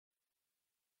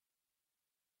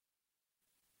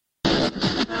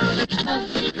Welcome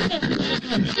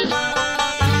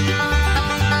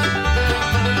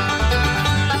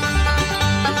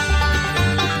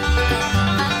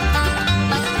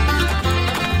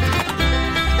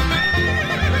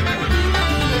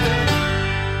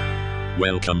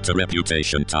to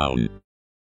Reputation Town.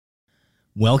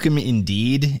 Welcome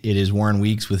indeed. It is Warren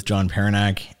Weeks with John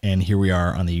Paranak, and here we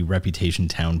are on the Reputation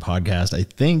Town podcast. I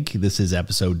think this is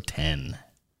episode 10.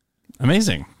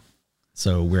 Amazing.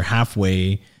 So we're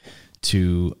halfway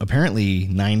to, apparently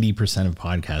 90% of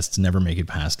podcasts never make it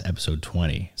past episode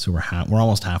 20. So we're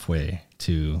almost halfway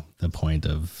to the point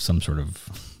of some sort of,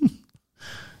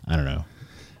 I don't know,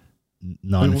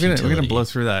 non-futility. We're gonna blow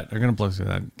through that. We're gonna blow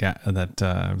through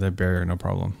that barrier, no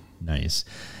problem. Nice.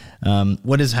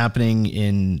 What is happening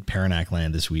in Paranak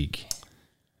land this week?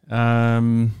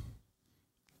 You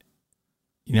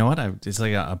know what? It's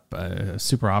like a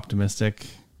super optimistic,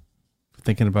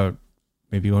 thinking about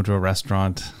maybe going to a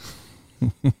restaurant.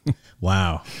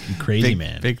 Wow, you crazy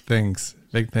man! Big things.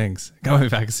 Got my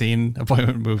vaccine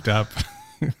appointment moved up.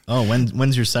 Oh,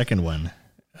 when's your second one?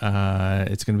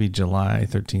 It's going to be July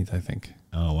 13th, I think.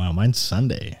 Oh, wow. Mine's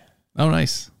Sunday. Oh,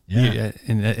 nice. Yeah.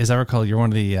 And as I recall, you're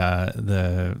one of the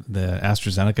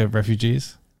AstraZeneca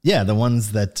refugees. Yeah. The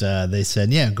ones that they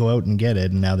said, yeah, go out and get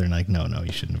it. And now they're like, no,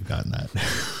 you shouldn't have gotten that.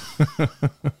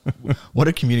 What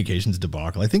a communications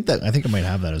debacle. I think I might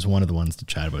have that as one of the ones to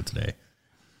chat about today.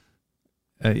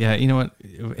 Yeah. You know what?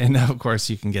 And now, of course,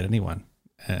 you can get anyone.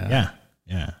 Yeah.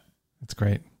 It's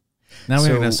great. Now we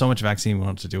have so much vaccine we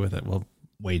want to do with it. We'll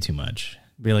way too much.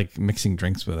 Be like mixing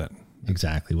drinks with it.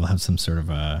 Exactly. We'll have some sort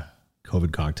of a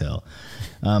COVID cocktail.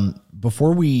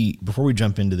 Before we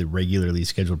jump into the regularly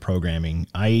scheduled programming,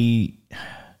 I'm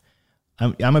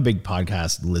a big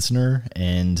podcast listener,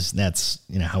 and that's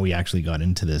how we actually got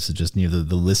into this. It's just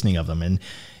the listening of them, and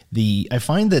I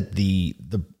find that the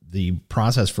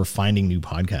process for finding new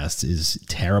podcasts is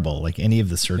terrible. Like any of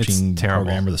the searching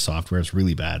program or the software is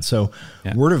really bad. So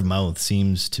word of mouth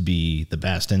seems to be the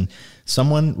best. And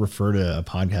someone referred a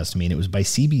podcast to me, and it was by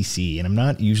CBC. And I'm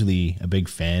not usually a big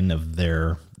fan of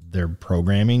their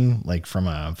programming, like from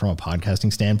a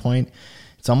podcasting standpoint.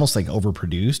 It's almost like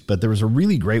overproduced, but there was a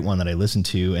really great one that I listened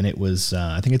to, and it was,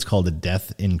 I think it's called A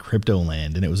Death in Crypto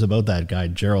Land. And it was about that guy,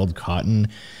 Gerald Cotton.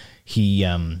 He,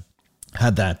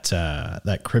 had that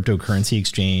cryptocurrency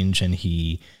exchange, and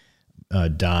he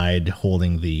died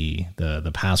holding the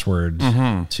password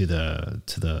to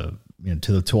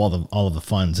all of the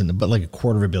funds, but like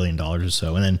 $250 million or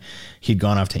so. And then he'd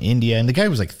gone off to India, and the guy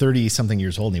was like 30 something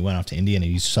years old, and he went off to India, and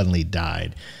he suddenly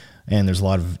died. And there's a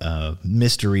lot of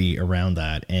mystery around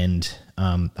that. And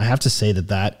I have to say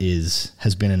that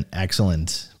has been an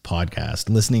excellent podcast,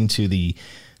 listening to the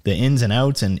ins and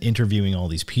outs and interviewing all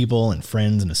these people and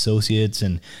friends and associates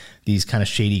and these kind of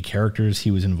shady characters he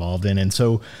was involved in. And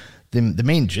so the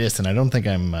main gist, and I don't think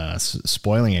I'm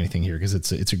spoiling anything here because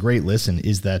it's a great listen,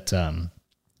 is that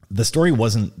the story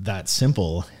wasn't that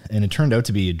simple, and it turned out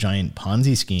to be a giant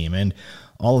Ponzi scheme, and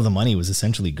all of the money was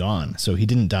essentially gone. So he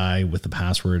didn't die with the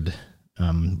password to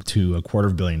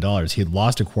 $250 million. He had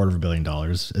lost $250 million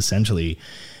essentially,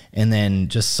 and then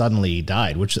just suddenly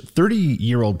died, which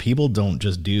 30-year-old people don't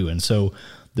just do. And so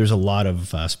there's a lot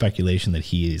of speculation that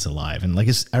he is alive. And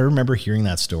I remember hearing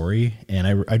that story,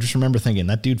 and I just remember thinking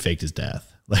that dude faked his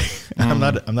death. Like I'm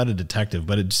not a detective,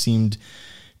 but it seemed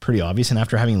pretty obvious. And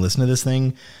after having listened to this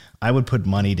thing, I would put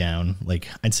money down. Like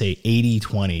I'd say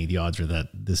 80-20, the odds are that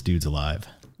this dude's alive.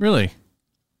 Really?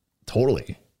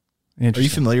 Totally. Are you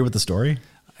familiar with the story?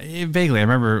 Vaguely. I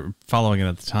remember following it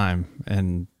at the time,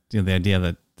 and the idea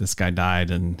that this guy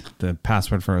died and the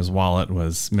password for his wallet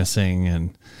was missing.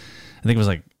 And I think it was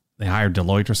like they hired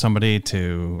Deloitte or somebody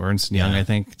to Ernst & Young, I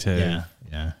think, to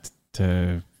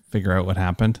figure out what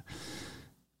happened.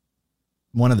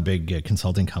 One of the big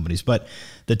consulting companies, but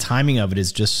the timing of it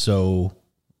is just so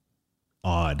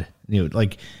odd.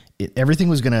 Everything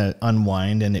was going to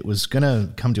unwind, and it was going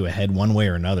to come to a head one way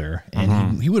or another.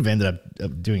 And he would have ended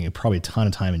up doing probably a ton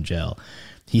of time in jail.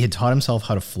 He had taught himself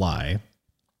how to fly.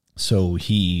 So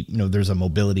he, there's a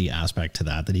mobility aspect to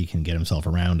that he can get himself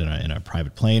around in a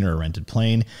private plane or a rented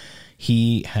plane.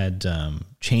 He had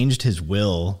changed his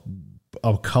will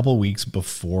a couple weeks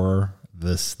before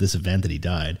this event that he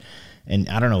died. And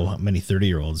I don't know how many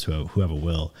 30-year-olds who have a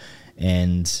will.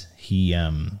 And he,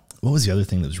 what was the other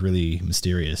thing that was really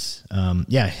mysterious?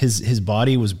 His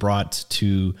body was brought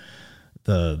to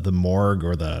the morgue,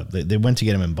 or they went to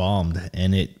get him embalmed,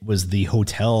 and it was the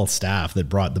hotel staff that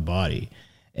brought the body.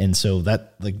 And so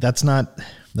that's not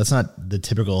the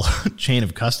typical chain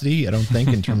of custody, I don't think,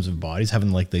 in terms of bodies,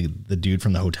 having like the dude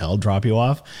from the hotel drop you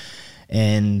off.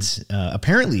 And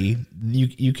apparently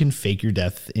you can fake your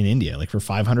death in India. Like for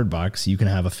 $500, you can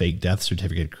have a fake death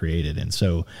certificate created. And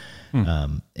so,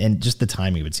 and just the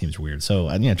timing of it seems weird. So,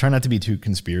 try not to be too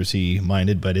conspiracy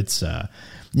minded, but it's,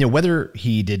 whether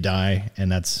he did die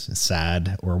and that's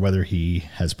sad, or whether he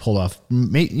has pulled off,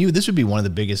 this would be one of the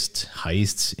biggest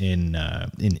heists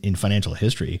in financial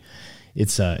history.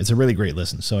 It's a really great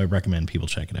listen. So I recommend people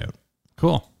check it out.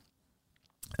 Cool.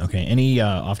 Okay. Any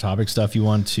off-topic stuff you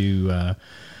want to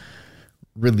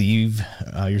relieve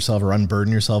yourself or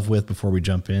unburden yourself with before we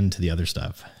jump into the other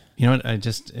stuff? You know what? I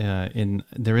just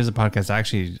there is a podcast I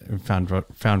actually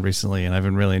found recently, and I've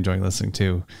been really enjoying listening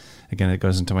to. Again, it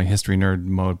goes into my history nerd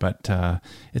mode, but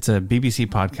it's a BBC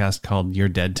podcast called "You're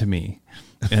Dead to Me,"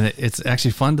 and it's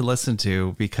actually fun to listen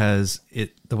to because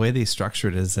the way they structure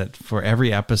it is that for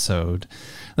every episode,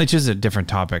 they choose a different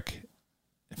topic.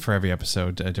 For every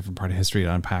episode, a different part of history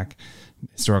to unpack,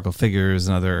 historical figures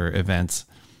and other events.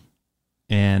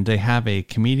 And they have a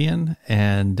comedian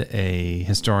and a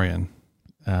historian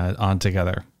on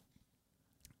together.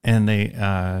 And they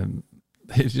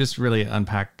just really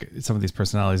unpack some of these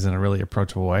personalities in a really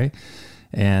approachable way.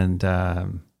 And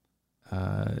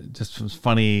just some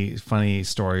funny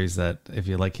stories that if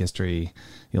you like history,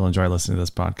 you'll enjoy listening to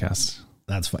this podcast.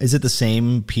 That's fun. Is it the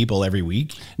same people every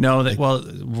week? No, the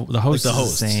host is the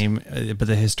same, but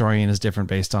the historian is different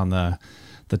based on the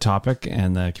topic,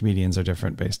 and the comedians are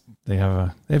different based. They've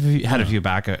had a few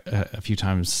back a few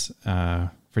times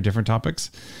for different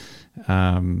topics,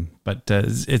 but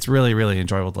it's really, really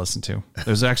enjoyable to listen to.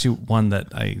 There's actually one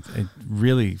that I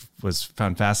really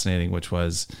found fascinating, which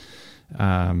was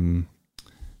in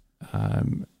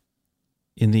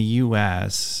the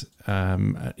U.S.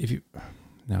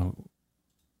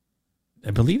 I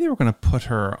believe they were going to put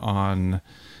her on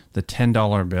the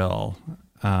 $10 bill.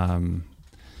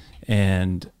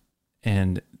 And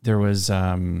there was,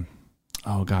 oh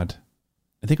God,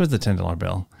 I think it was the $10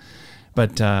 bill,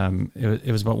 but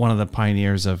it was about one of the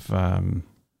pioneers of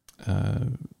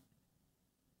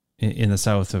in the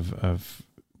South of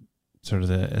sort of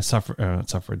the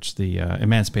suffrage, the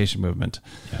emancipation movement.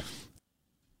 Yeah.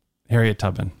 Harriet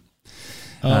Tubman.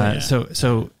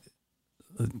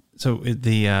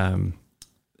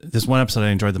 This one episode I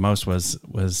enjoyed the most was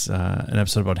an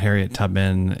episode about Harriet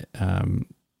Tubman.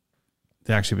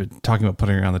 They actually been talking about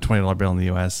putting her on the $20 bill in the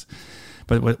U.S.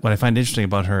 But what I find interesting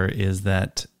about her is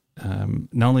that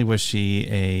not only was she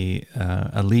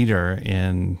a leader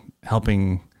in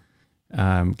helping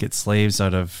get slaves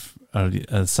out of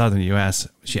the southern U.S.,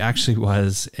 she actually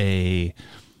was a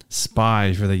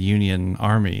spy for the Union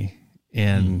Army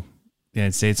in the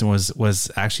United States, and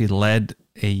was actually led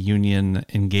a Union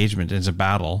engagement into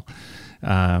battle,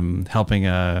 helping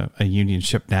a Union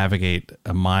ship navigate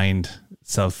a mined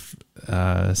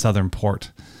southern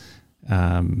port.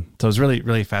 So it was really,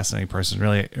 really fascinating person.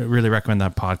 Really recommend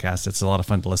that podcast. It's a lot of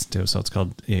fun to listen to. So it's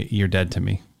called "You're Dead to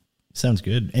Me." Sounds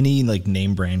good. Any like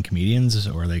name brand comedians,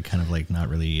 or are they kind of like not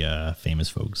really famous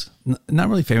folks? Not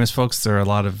really famous folks. There are a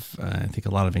lot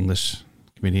of English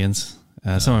comedians,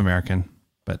 some American,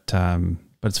 but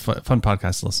it's a fun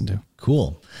podcast to listen to.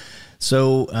 Cool.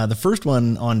 So the first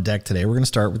one on deck today, we're going to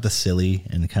start with the silly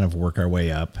and kind of work our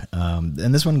way up.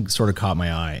 And this one sort of caught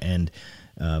my eye. And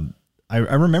I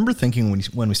remember thinking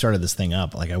when we started this thing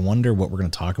up, like, I wonder what we're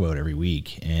going to talk about every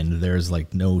week. And there's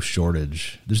like no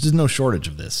shortage. There's just no shortage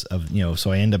of this,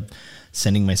 so I end up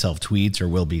sending myself tweets, or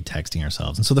we'll be texting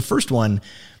ourselves. And so the first one,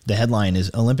 the headline is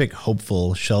Olympic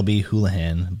hopeful Shelby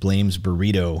Houlihan blames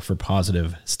burrito for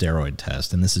positive steroid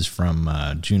test. And this is from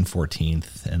June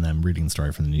 14th. And I'm reading the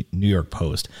story from the New York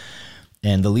Post.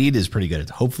 And the lead is pretty good.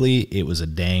 Hopefully it was a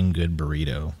dang good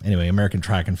burrito. Anyway, American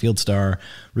track and field star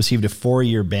received a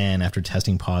 4-year ban after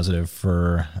testing positive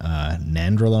for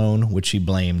nandrolone, which she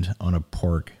blamed on a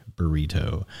pork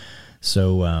burrito.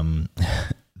 So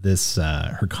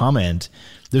her comment,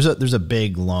 there's a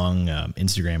big long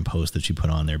Instagram post that she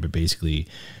put on there, but basically,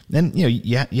 then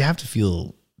you have to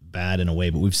feel bad in a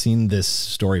way, but we've seen this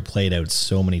story played out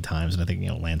so many times, and I think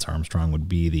Lance Armstrong would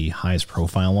be the highest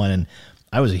profile one, and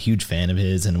I was a huge fan of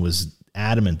his and was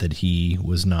adamant that he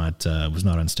was not on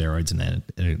steroids, and then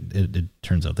it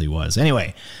turns out that he was.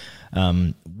 Anyway,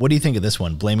 what do you think of this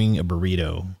one, blaming a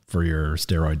burrito for your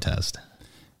steroid test?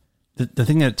 The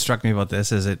thing that struck me about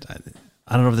this is I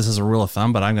don't know if this is a rule of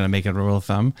thumb, but I'm going to make it a rule of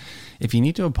thumb. If you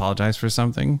need to apologize for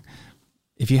something,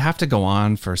 if you have to go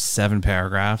on for 7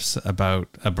 paragraphs about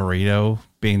a burrito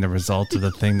being the result of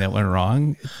the thing that went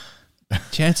wrong,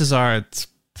 chances are it's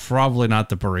probably not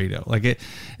the burrito.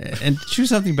 And choose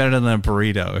something better than a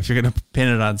burrito if you're going to pin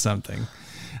it on something.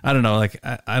 I don't know.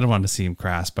 I don't want to seem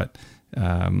crass, but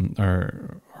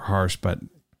or harsh, but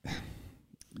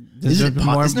isn't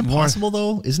it possible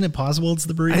though? Isn't it possible it's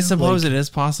the burrito? I suppose it is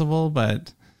possible,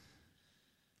 but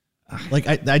like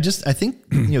I think,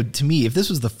 to me, if this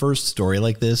was the first story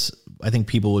like this, I think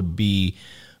people would be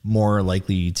more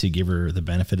likely to give her the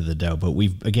benefit of the doubt. But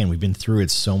we've been through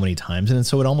it so many times, and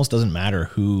so it almost doesn't matter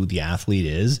who the athlete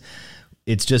is.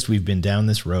 It's just we've been down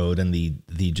this road, and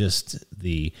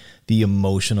the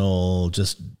emotional,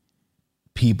 just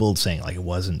people saying like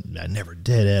I never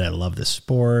did it. I love this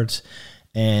sport.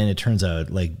 And it turns out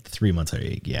like 3 months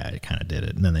later, yeah, I kind of did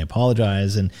it. And then they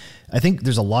apologize. And I think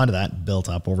there's a lot of that built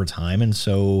up over time. And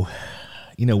so,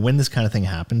 when this kind of thing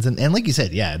happens, and like you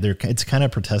said, yeah, it's kind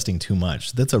of protesting too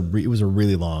much. It was a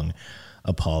really long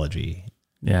apology.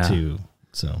 Yeah. Too.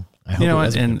 So I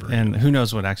hope and who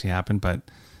knows what actually happened, but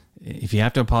if you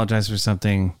have to apologize for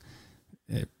something,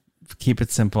 keep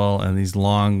it simple, and these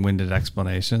long-winded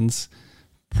explanations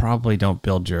probably don't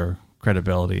build your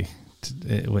credibility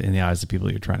in the eyes of people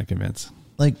you're trying to convince.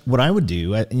 Like what I would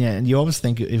do, and you always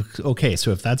think,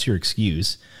 so if that's your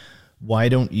excuse, why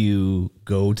don't you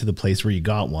go to the place where you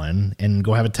got one and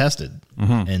go have it tested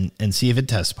and see if it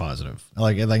tests positive?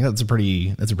 Like that's a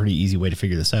pretty easy way to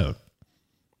figure this out.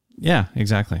 Yeah,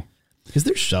 exactly. Because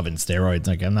they're shoving steroids.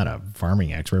 Like, I'm not a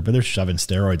farming expert, but they're shoving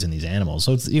steroids in these animals.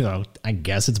 So it's, I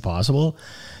guess it's possible.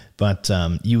 But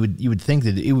you would think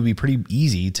that it would be pretty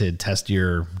easy to test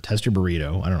your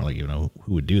burrito. I don't really know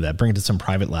who would do that. Bring it to some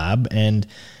private lab and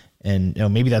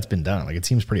maybe that's been done. Like, it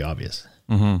seems pretty obvious.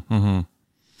 Mm-hmm, mm-hmm.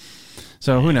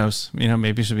 So who knows?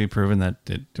 Maybe it should be proven that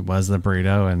it was the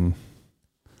burrito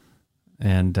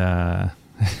and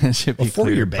it should be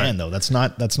 4-year ban though. That's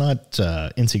not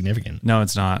insignificant. No,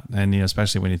 it's not. And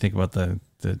especially when you think about the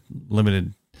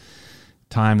limited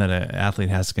time that an athlete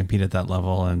has to compete at that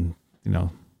level, and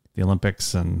the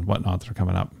Olympics and whatnot that are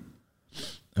coming up.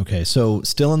 Okay, so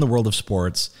still in the world of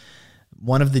sports,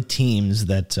 one of the teams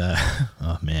that,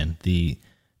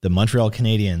 the Montreal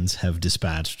Canadiens have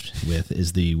dispatched with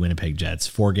is the Winnipeg Jets,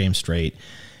 4 games straight.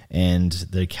 And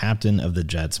the captain of the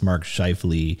Jets, Mark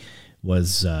Scheifele, it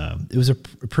was a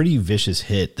pretty vicious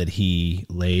hit that he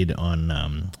laid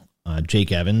on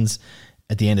Jake Evans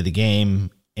at the end of the game.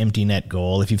 Empty net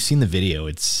goal. If you've seen the video,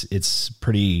 it's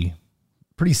pretty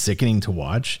sickening to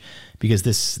watch, because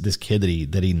this kid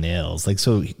that he nails, like,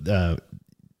 so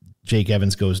Jake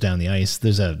Evans goes down the ice.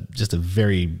 There's just a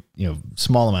very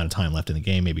small amount of time left in the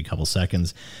game, maybe a couple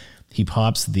seconds. He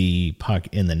pops the puck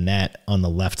in the net on the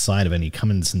left side of it, and he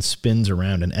comes and spins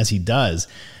around, and as he does,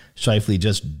 Scheifele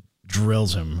just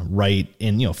drills him right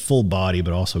in full body,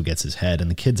 but also gets his head,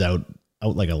 and the kid's out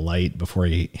like a light before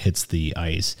he hits the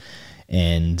ice,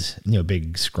 and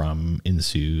big scrum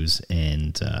ensues,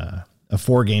 and a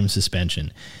 4-game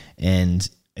suspension. And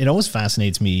it always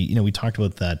fascinates me. We talked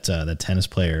about that tennis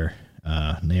player,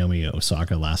 Naomi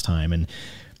Osaka, last time. And,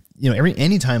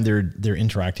 anytime they're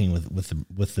interacting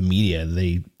with the media,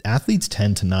 athletes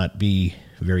tend to not be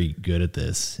very good at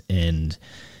this. And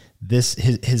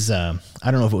his I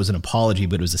don't know if it was an apology,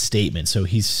 but it was a statement. So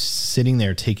he's sitting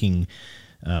there taking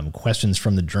questions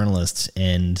from the journalists,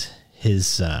 and he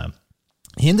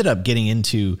ended up getting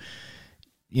into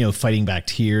fighting back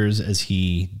tears as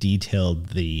he detailed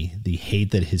the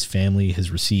hate that his family has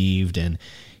received, and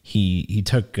he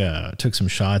took some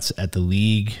shots at the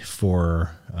league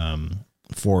for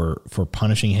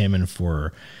punishing him and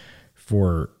for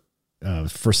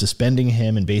suspending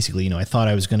him, and basically, I thought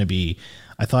I was going to be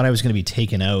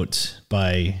taken out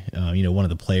by one of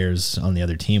the players on the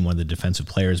other team, one of the defensive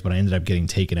players, but I ended up getting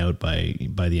taken out by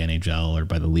the NHL or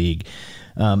by the league.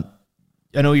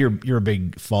 I know you're a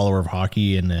big follower of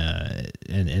hockey and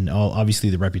obviously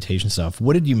the reputation stuff.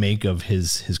 What did you make of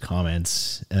his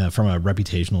comments from a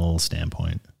reputational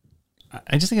standpoint?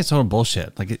 I just think it's total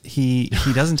bullshit. Like, he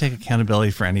doesn't take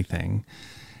accountability for anything,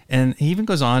 and he even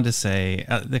goes on to say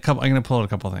I'm going to pull out a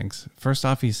couple of things. First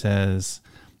off, he says,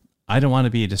 "I don't want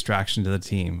to be a distraction to the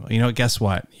team." Guess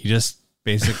what? You just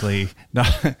basically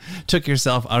took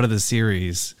yourself out of the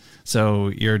series, so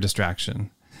you're a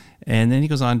distraction. And then he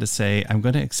goes on to say, "I'm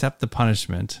going to accept the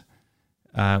punishment,"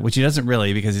 which he doesn't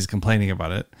really, because he's complaining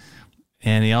about it.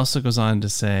 And he also goes on to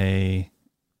say,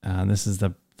 this is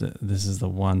the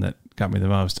one that got me the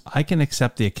most. "I can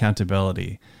accept the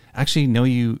accountability." Actually, no,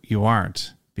 you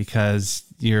aren't, because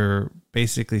you're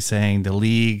basically saying the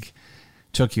league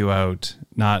took you out,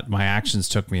 not my actions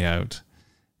took me out.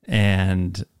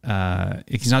 And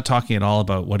he's not talking at all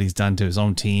about what he's done to his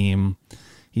own team.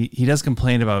 He does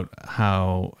complain about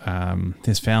how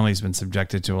his family's been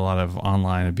subjected to a lot of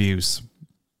online abuse,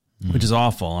 which is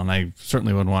awful, and I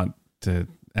certainly wouldn't want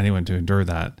anyone to endure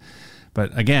that.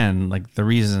 But again, like, the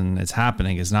reason it's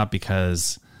happening is not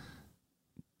because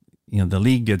the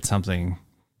league did something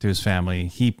to his family.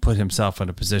 He put himself in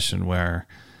a position where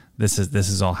this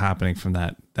is all happening from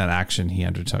that action he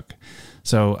undertook.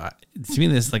 So to me,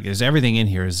 there's everything in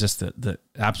here is just the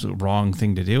absolute wrong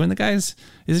thing to do. And the guy's,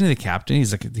 isn't he the captain?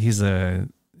 He's a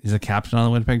captain on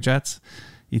the Winnipeg Jets.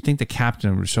 You'd think the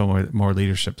captain would show more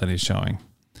leadership than he's showing.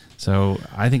 So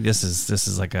I think this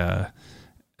is like an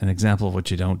example of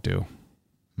what you don't do.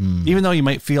 Even though you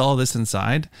might feel all this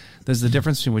inside, there's the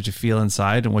difference between what you feel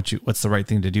inside and what's the right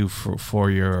thing to do for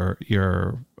your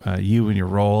you and your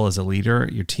role as a leader,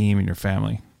 your team, and your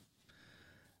family.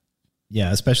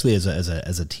 Yeah, especially as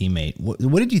a teammate.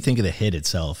 What did you think of the hit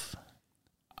itself?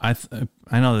 I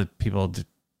know that people have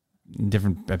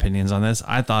different opinions on this.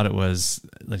 I thought it was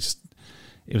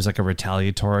like a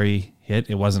retaliatory hit.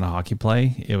 It wasn't a hockey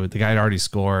play. The guy had already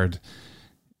scored,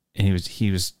 and he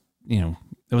was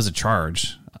it was a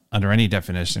charge. Under any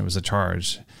definition, it was a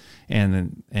charge.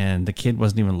 And the kid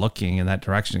wasn't even looking in that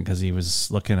direction because he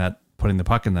was looking at putting the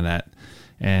puck in the net.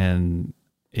 And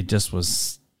it just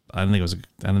was, I don't think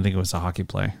it was a hockey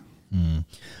play.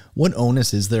 What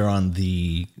onus is there on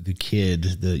the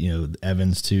kid,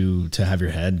 Evans, to have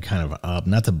your head kind of up?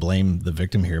 Not to blame the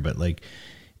victim here, but like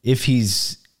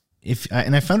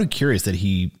and I found it curious that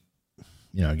he,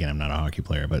 again, I'm not a hockey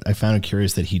player, but I found it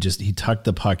curious that he tucked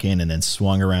the puck in and then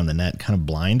swung around the net, kind of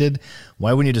blinded.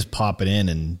 Why wouldn't you just pop it in?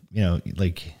 And,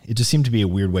 it just seemed to be a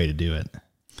weird way to do it.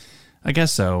 I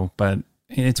guess so, but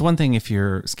it's one thing if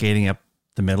you're skating up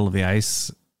the middle of the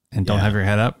ice and don't have your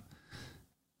head up.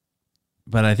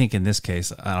 But I think in this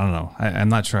case, I don't know. I'm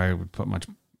not sure I would put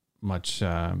much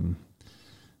of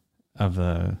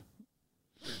the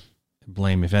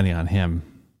blame, if any, on him.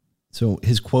 So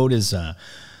his quote is,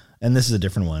 and this is a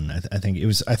different one. I think it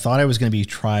was, I thought I was going to be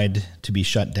tried to be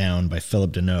shut down by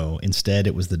Philip Deneau. Instead,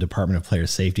 it was the Department of Player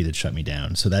Safety that shut me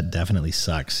down. So that definitely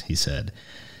sucks, he said.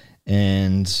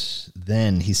 And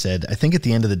then he said, I think at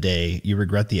the end of the day, you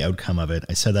regret the outcome of it.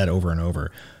 I said that over and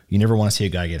over. You never want to see a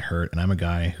guy get hurt. And I'm a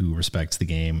guy who respects the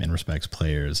game and respects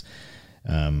players.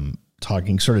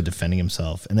 Talking, sort of defending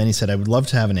himself. And then he said, I would love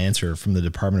to have an answer from the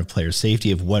Department of Player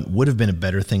Safety of what would have been a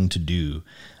better thing to do.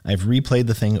 I've replayed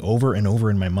the thing over and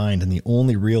over in my mind, and the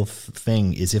only real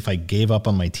thing is if I gave up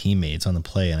on my teammates on the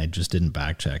play and I just didn't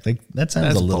back check. Like, that sounds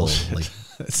That's a little bullshit. Like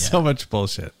so much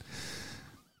bullshit.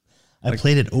 I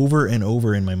played it over and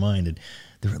over in my mind, and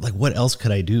they were like, what else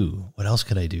could I do? What else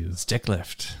could I do? Stick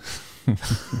lift.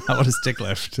 How about a stick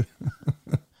lift?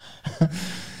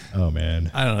 Oh man,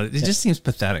 I don't know. It just seems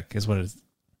pathetic, is what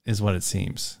it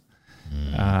seems.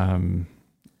 Now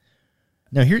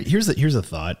here's a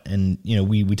thought, and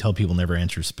we tell people never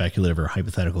answer speculative or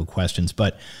hypothetical questions.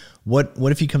 But what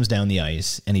if he comes down the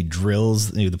ice and he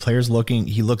drills? The player's looking.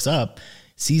 He looks up,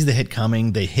 sees the hit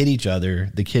coming. They hit each other.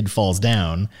 The kid falls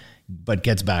down, but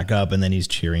gets back up, and then he's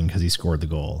cheering because he scored the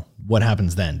goal. What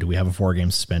happens then? Do we have a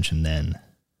 4-game suspension then?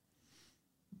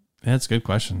 That's a good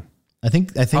question. I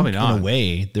think in a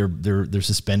way they're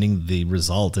suspending the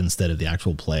result instead of the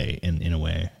actual play in a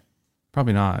way.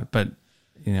 Probably not, but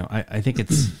I think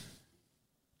it's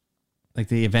like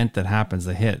the event that happens,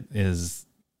 the hit is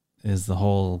the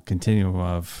whole continuum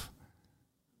of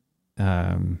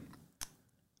him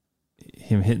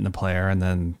hitting the player and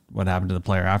then what happened to the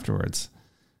player afterwards.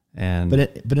 And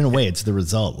but in a way it's the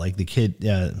result. Like the kid,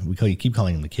 keep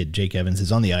calling him the kid, Jake Evans,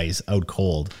 is on the ice out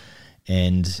cold.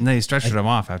 And they stretched him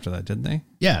off after that, didn't they?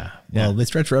 Yeah. Well, they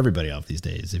stretch everybody off these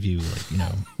days. If you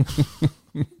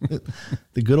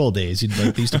the good old days,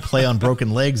 they used to play on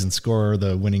broken legs and score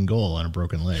the winning goal on a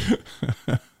broken leg.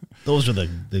 Those are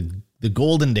the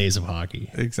golden days of hockey.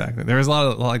 Exactly. There was a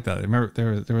lot like that. I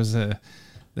remember there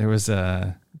was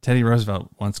a Teddy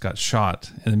Roosevelt once got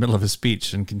shot in the middle of his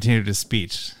speech and continued his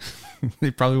speech.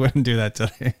 They probably wouldn't do that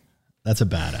today. That's a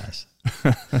badass.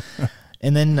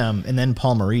 And then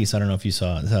Paul Maurice, I don't know if you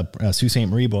saw Sault Ste.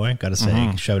 Marie boy, got to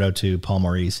say, shout out to Paul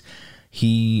Maurice.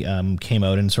 He came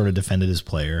out and sort of defended his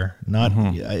player.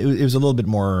 It was a little bit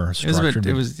more structured.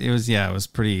 It was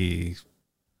pretty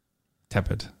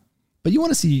tepid. But you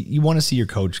want to see your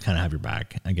coach kind of have your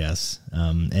back, I guess.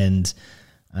 And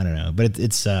I don't know, but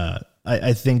it's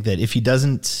I think that if he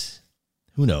doesn't,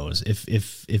 who knows,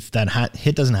 if that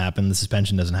hit doesn't happen, the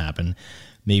suspension doesn't happen,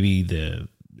 maybe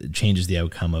it changes the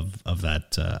outcome of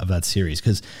that series.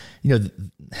 Because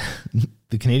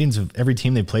the Canadians, of every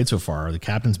team they've played so far, the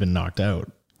captain's been knocked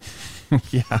out.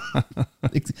 Yeah,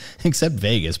 except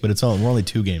Vegas, but we're only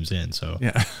 2 games in. So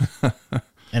yeah.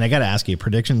 And I got to ask you,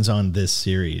 predictions on this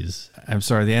series. I'm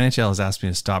sorry, the NHL has asked me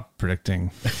to stop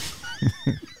predicting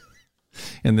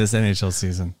in this NHL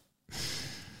season.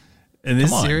 In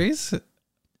this series,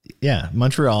 Yeah,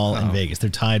 Montreal and Vegas. They're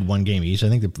tied 1 game each. I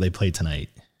think they play tonight.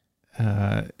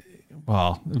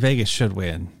 Well, Vegas should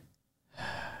win.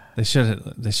 They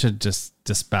should just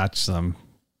dispatch them.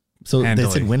 So handily.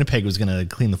 They said Winnipeg was going to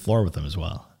clean the floor with them as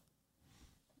well.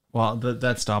 Well,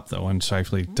 that stopped though when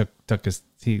Scheifele took his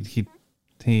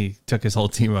he took his whole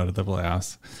team out of the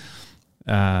playoffs.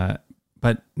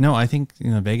 But no, I think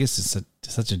Vegas is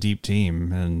such a deep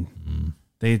team, and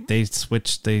they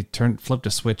flipped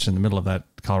a switch in the middle of that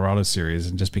Colorado series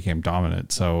and just became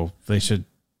dominant. So they should,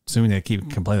 assuming they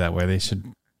can play that way, they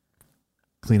should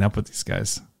clean up with these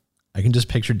guys. I can just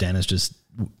picture Dennis just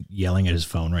yelling at his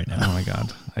phone right now. Oh my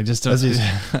God. I just don't. As he's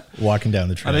walking down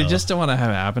the trail. What I just don't want to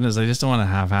have happen is I just don't want to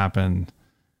have happen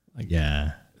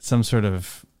some sort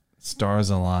of stars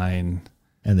align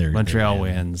and Montreal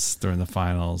wins. They're in the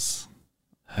finals,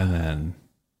 and then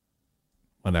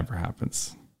whatever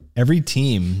happens. Every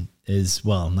team is,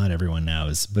 well, not everyone now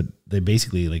is, but they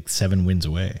basically like 7 wins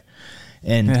away.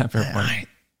 And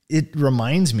it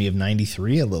reminds me of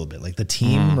 93 a little bit. Like the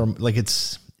team, like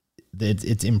it's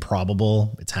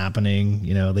improbable. It's happening.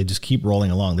 They just keep rolling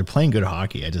along. They're playing good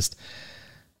hockey. I just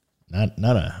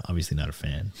obviously not a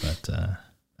fan, but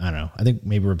I don't know. I think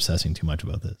maybe we're obsessing too much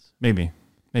about this. Maybe,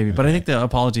 okay. But I think the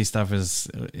apology stuff is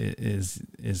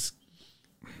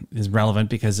relevant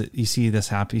because you see this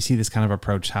happen. You see this kind of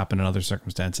approach happen in other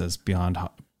circumstances beyond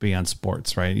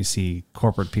sports, right? You see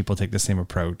corporate people take the same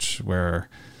approach where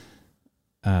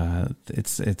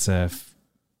it's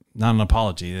not an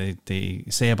apology. They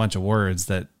say a bunch of words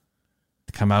that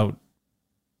come out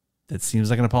that seems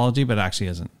like an apology, but actually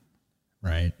isn't.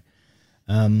 Right.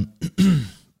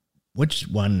 Which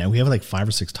one? We have like 5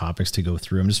 or 6 topics to go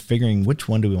through. I'm just figuring which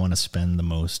one do we want to spend the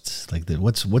most? Like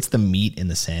what's the meat in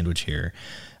the sandwich here?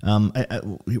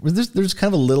 There's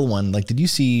kind of a little one. Like, did you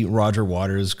see Roger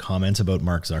Waters' comments about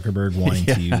Mark Zuckerberg wanting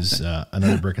to use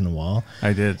another brick in the wall?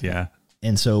 I did, yeah.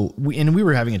 And so we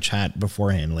were having a chat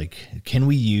beforehand, like, can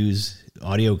we use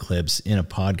audio clips in a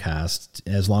podcast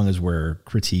as long as we're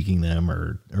critiquing them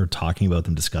or talking about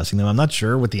them, discussing them? I'm not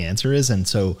sure what the answer is. And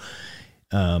so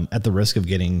at the risk of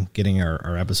getting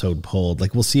our episode pulled,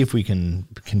 like, we'll see if we can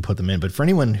put them in. But for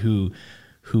anyone who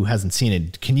hasn't seen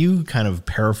it, can you kind of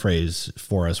paraphrase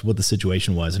for us what the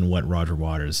situation was and what Roger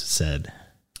Waters said?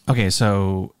 Okay,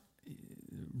 so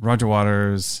Roger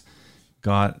Waters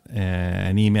got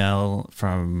an email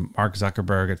from Mark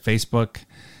Zuckerberg at Facebook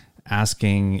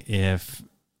asking if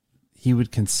he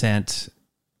would consent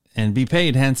and be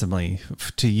paid handsomely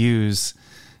to use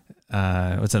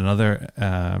another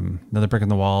brick in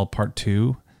the wall part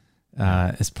 2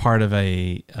 as part of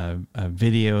a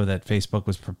video that Facebook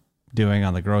was doing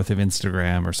on the growth of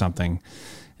Instagram or something.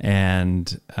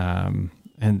 And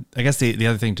I guess the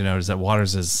other thing to note is that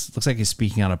Waters looks like he's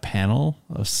speaking on a panel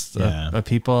of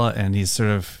people, and he's sort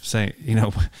of saying,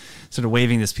 sort of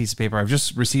waving this piece of paper. I've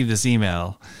just received this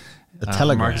email,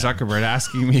 from Mark Zuckerberg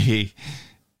asking me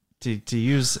to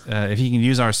use if he can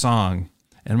use our song,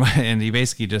 and he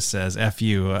basically just says, "F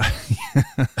you,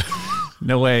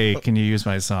 no way can you use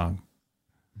my song."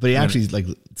 But he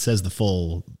actually says the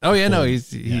full. Oh yeah, no,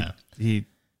 he.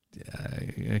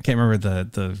 I can't remember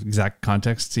the exact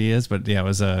context he is, but yeah, it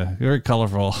was very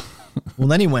colorful. Well,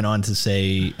 then he went on to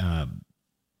say,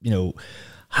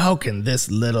 how can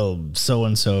this little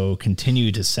so-and-so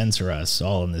continue to censor us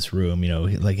all in this room?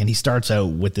 And he starts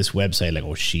out with this website, like,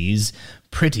 oh, she's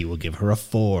pretty, we'll give her a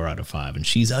 4 out of 5. And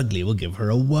she's ugly, we'll give her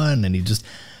a 1. And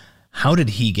how did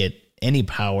he get any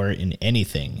power in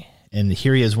anything? And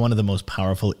here he is, one of the most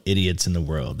powerful idiots in the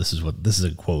world. This is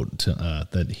a quote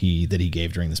that he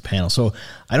gave during this panel. So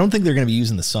I don't think they're going to be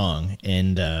using the song.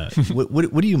 And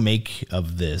what do you make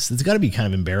of this? It's got to be kind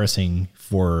of embarrassing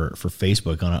for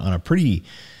Facebook on a pretty,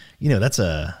 that's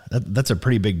a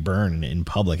pretty big burn in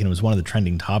public. And it was one of the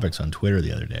trending topics on Twitter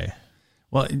the other day.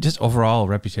 Well, just overall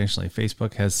reputationally,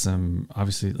 Facebook has some,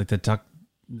 obviously,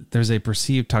 there's a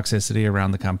perceived toxicity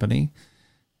around the company.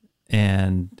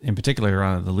 And in particular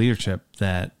around the leadership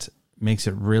that makes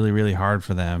it really, really hard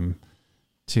for them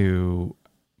to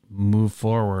move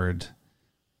forward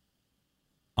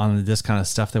on this kind of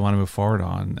stuff they want to move forward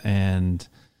on. And,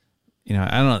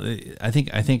 I don't know. I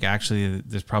think actually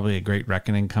there's probably a great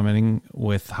reckoning coming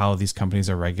with how these companies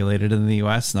are regulated in the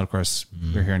US. And of course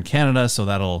we're here in Canada, so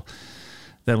that'll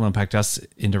impact us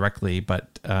indirectly.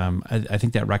 But I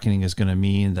think that reckoning is going to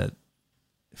mean that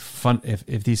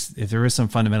if there is some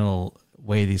fundamental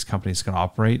way these companies can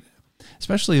operate,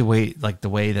 especially the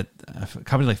way that a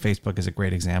company like Facebook is a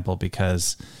great example,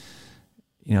 because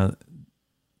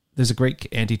there's a great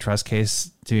antitrust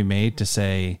case to be made to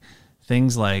say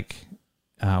things like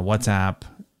WhatsApp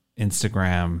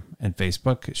Instagram and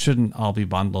Facebook shouldn't all be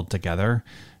bundled together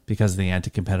because of the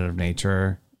anti-competitive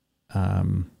nature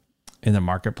in the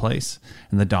marketplace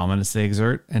and the dominance they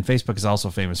exert. And Facebook is also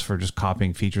famous for just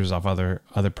copying features off other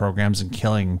programs and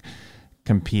killing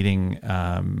competing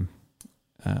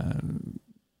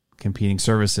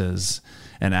services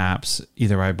and apps,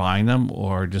 either by buying them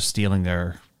or just stealing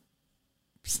and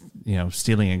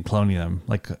cloning them.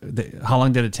 Like, how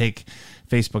long did it take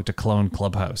Facebook to clone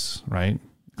Clubhouse, right?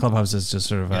 Clubhouse is just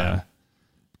sort of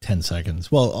 10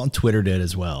 seconds. Well, on Twitter did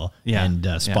as well. Yeah. And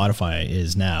Spotify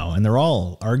is now, and they're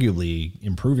all arguably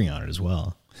improving on it as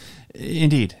well.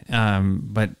 Indeed.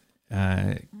 But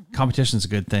competition is a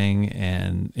good thing,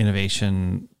 and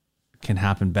innovation can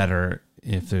happen better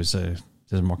if there's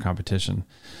more competition.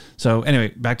 So anyway,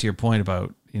 back to your point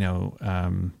about,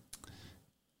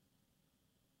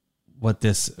 what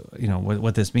this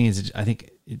means. I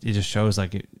think it just shows,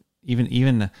 like,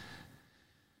 even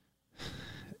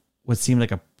what seemed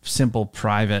like a simple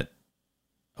private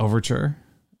overture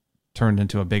turned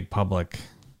into a big public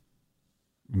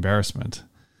embarrassment.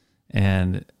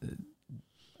 And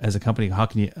as a company, how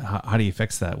do you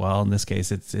fix that? Well, in this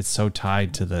case, it's so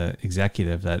tied to the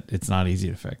executive that it's not easy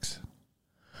to fix.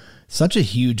 Such a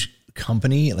huge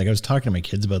company. Like, I was talking to my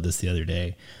kids about this the other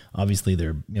day. Obviously,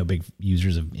 they're big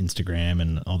users of Instagram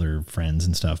and all their friends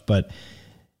and stuff. But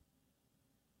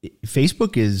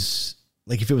Facebook is,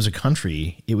 like, if it was a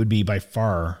country, it would be by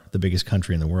far the biggest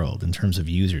country in the world in terms of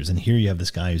users. And here you have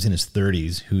this guy who's in his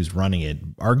 30s who's running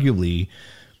it, arguably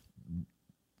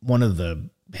one of the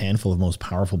handful of most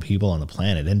powerful people on the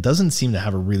planet, and doesn't seem to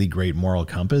have a really great moral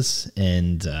compass.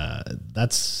 And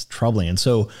that's troubling. And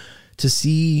so to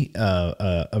see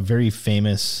a very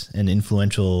famous and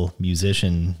influential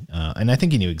musician, and I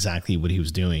think he knew exactly what he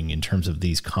was doing in terms of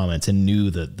these comments and knew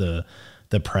that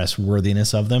the press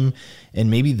worthiness of them. And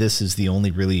maybe this is the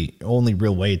only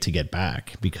real way to get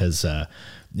back, because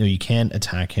you can't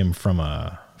attack him from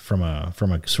a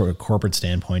sort of corporate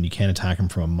standpoint. You can't attack him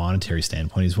from a monetary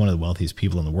standpoint. He's one of the wealthiest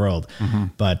people in the world,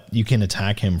 but you can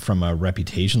attack him from a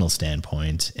reputational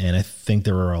standpoint. And I think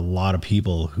there were a lot of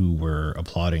people who were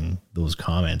applauding those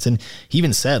comments. And he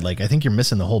even said, like, I think you're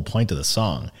missing the whole point of the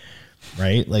song.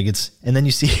 Right? Like, and then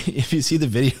if you see the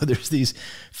video, there's these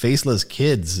faceless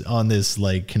kids on this,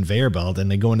 like, conveyor belt,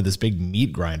 and they go into this big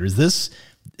meat grinder. Is this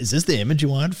the image you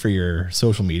want for your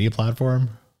social media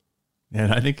platform?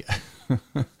 And I think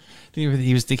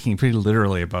he was thinking pretty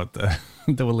literally about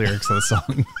the lyrics of the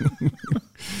song.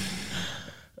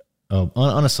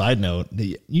 On a side note,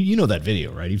 you know that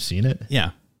video, right? You've seen it?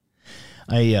 Yeah.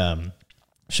 I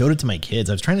showed it to my kids.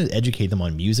 I was trying to educate them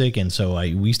on music. And so we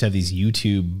used to have these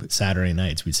YouTube Saturday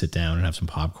nights. We'd sit down and have some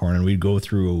popcorn, and we'd go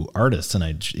through artists, and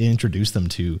I'd introduce them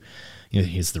to,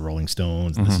 here's the Rolling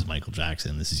Stones, and this is Michael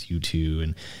Jackson, this is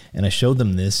U2. And I showed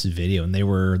them this video, and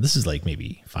this is like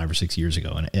maybe 5 or 6 years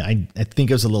ago. And I think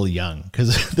I was a little young,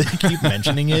 because they keep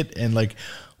mentioning it. And, like,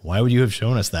 why would you have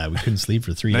shown us that? We couldn't sleep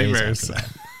for 3 days after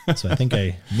that. So I think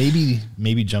I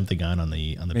maybe jumped the gun on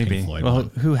the Pink Floyd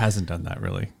one. Who hasn't done that,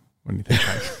 really, when you think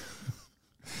back?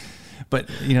 But,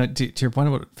 to your point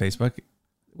about Facebook,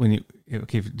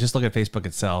 if you just look at Facebook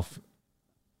itself,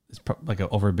 it's like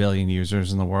over 1 billion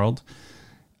users in the world.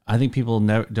 I think people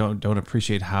don't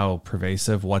appreciate how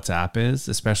pervasive WhatsApp is,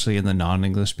 especially in the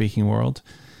non-English speaking world,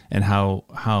 and how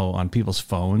on people's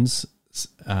phones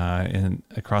and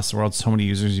across the world, so many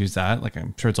users use that. Like,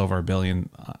 I'm sure it's over 1 billion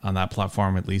on that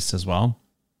platform at least as well.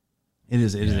 It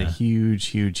is a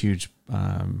huge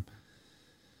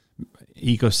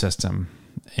ecosystem,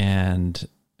 and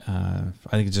I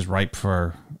think it's just ripe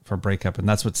for breakup. And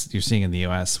that's what you're seeing in the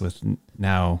US, with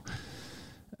now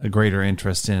a greater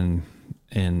interest in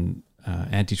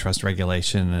antitrust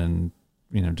regulation, and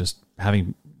just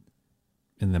having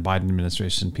in the Biden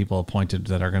administration people appointed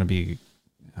that are going to be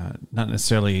not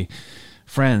necessarily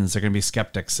friends. They're going to be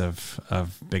skeptics of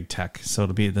big tech. So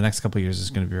the next couple of years is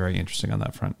going to be very interesting on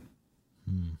that front.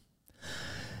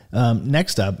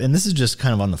 Next up, and this is just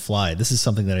kind of on the fly, this is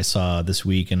something that I saw this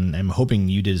week, and I'm hoping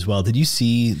you did as well. Did you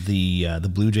see the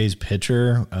Blue Jays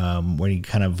pitcher when he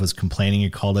kind of was complaining? He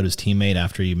called out his teammate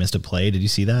after he missed a play. Did you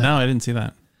see that? No, I didn't see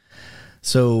that.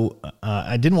 So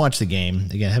I didn't watch the game.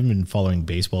 Again, I haven't been following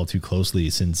baseball too closely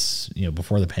since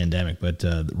before the pandemic. But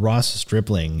Ross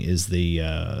Stripling is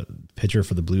the pitcher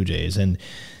for the Blue Jays, and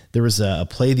there was a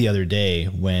play the other day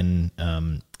when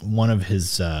one of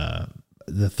his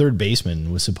the third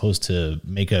baseman was supposed to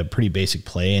make a pretty basic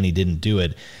play, and he didn't do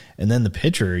it. And then the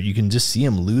pitcher, you can just see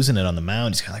him losing it on the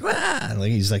mound. He's kind of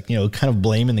like, he's like, kind of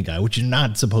blaming the guy, which you're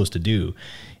not supposed to do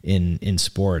in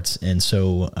sports. And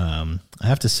so I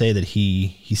have to say that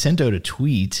he sent out a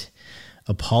tweet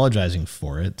apologizing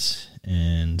for it.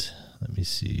 And let me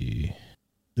see.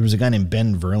 There was a guy named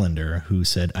Ben Verlander who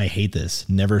said, "I hate this.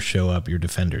 Never show up your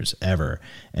defenders ever."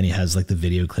 And he has like the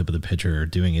video clip of the pitcher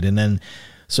doing it. And then,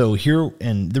 so here,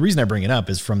 and the reason I bring it up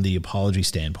is from the apology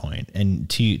standpoint. And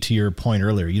to your point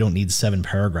earlier, you don't need 7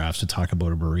 paragraphs to talk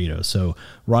about a burrito. So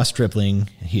Ross Stripling,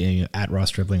 at Ross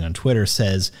Stripling on Twitter,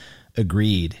 says,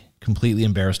 "Agreed. Completely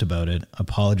embarrassed about it.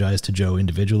 Apologize to Joe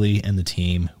individually and the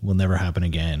team. Will never happen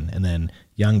again. And then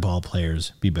young ball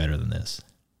players, be better than this."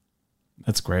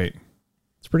 That's great.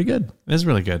 It's pretty good. It is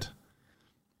really good.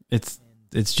 It's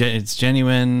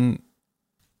genuine.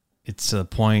 It's to the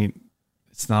point.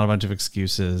 It's not a bunch of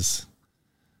excuses.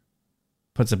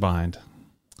 Puts it behind.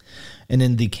 And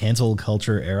in the cancel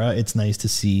culture era, it's nice to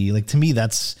see, like, to me,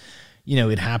 that's,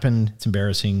 it happened. It's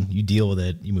embarrassing. You deal with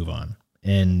it. You move on.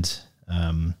 And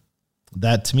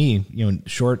that to me,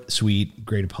 short, sweet,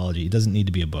 great apology. It doesn't need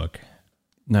to be a book.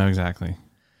 No, exactly.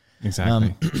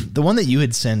 The one that you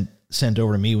had sent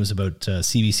over to me was about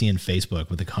CBC and Facebook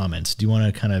with the comments. Do you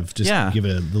want to kind of just give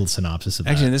it a little synopsis of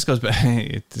that? Actually, this goes back.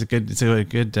 It's a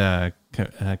good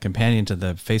companion to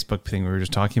the Facebook thing we were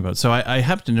just talking about. So I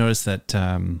happened to notice that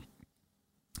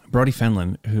Brody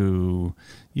Fenlon, who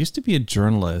used to be a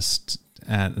journalist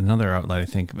at another outlet, I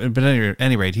think, but at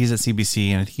any rate, he's at CBC,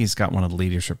 and I think he's got one of the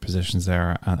leadership positions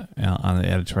there on the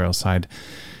editorial side.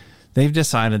 They've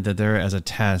decided that as a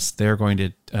test, they're going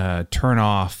to turn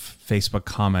off Facebook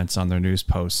comments on their news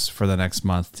posts for the next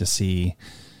month to see,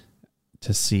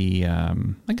 I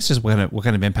guess, just what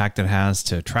kind of impact it has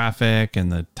to traffic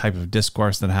and the type of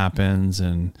discourse that happens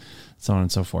and so on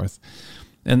and so forth.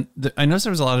 And I noticed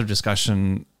there was a lot of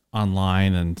discussion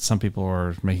online, and some people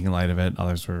were making light of it.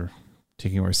 Others were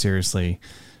taking it more seriously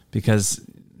because,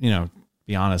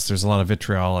 be honest, there's a lot of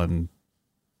vitriol and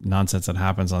nonsense that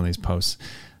happens on these posts.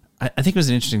 I think it was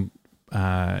an interesting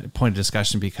point of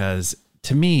discussion because,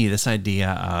 to me, this idea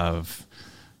of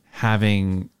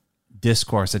having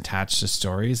discourse attached to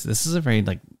stories, this is a very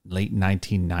late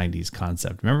 1990s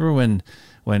concept. Remember when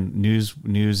news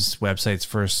websites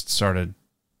first started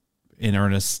in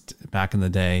earnest back in the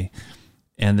day,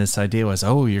 and this idea was,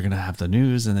 you're going to have the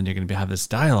news, and then you're going to have this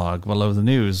dialogue below the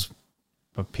news,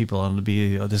 but people want to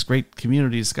be this great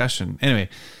community discussion. Anyway,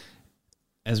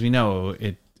 as we know,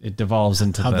 it devolves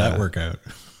into how'd that work out?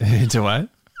 Into what?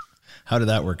 How did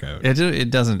that work out?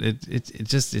 It doesn't.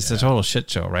 It's a total shit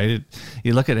show, right?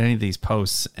 You look at any of these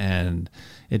posts and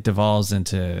it devolves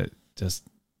into just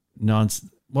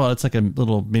nonsense. Well, it's like a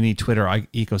little mini Twitter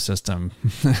ecosystem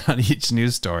on each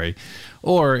news story,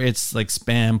 or it's like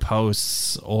spam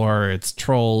posts, or it's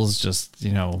trolls just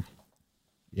using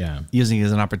it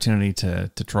as an opportunity to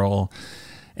troll.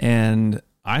 And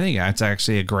I think that's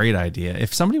actually a great idea.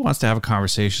 If somebody wants to have a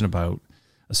conversation about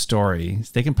a story,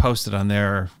 they can post it on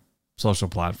their social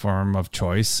platform of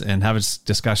choice and have a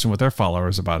discussion with their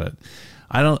followers about it.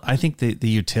 I think the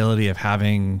utility of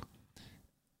having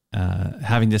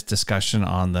this discussion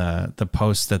on the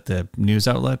posts that the news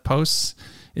outlet posts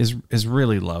is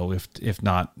really low, if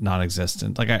not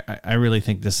non-existent. I really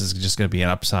think this is just going to be an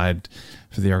upside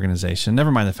for the organization.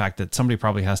 Never mind the fact that somebody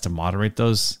probably has to moderate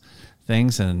those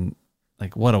things, and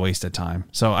what a waste of time.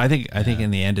 So I think in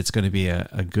the end, it's going to be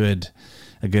a good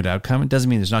outcome. It doesn't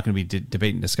mean there's not going to be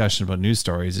debate and discussion about news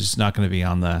stories. It's just not going to be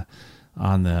on the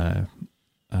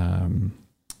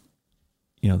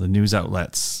the news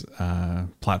outlets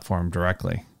platform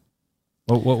directly.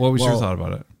 What was your thought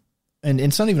about it? And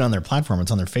it's not even on their platform;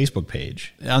 it's on their Facebook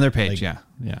page. On their page, yeah.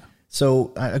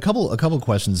 So a couple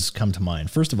questions come to mind.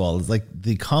 First of all,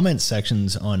 the comment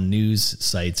sections on news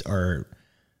sites are,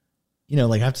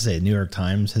 I have to say, New York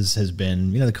Times has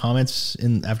been, the comments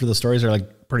after the stories are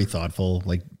pretty thoughtful,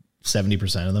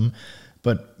 70% of them,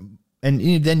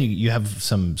 and then you have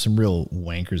some real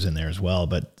wankers in there as well.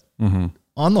 But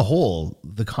on the whole,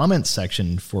 the comments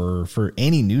section for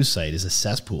any news site is a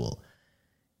cesspool,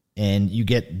 and you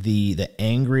get the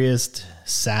angriest,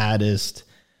 saddest,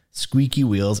 squeaky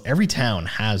wheels. Every town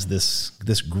has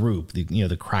this group,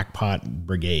 the crackpot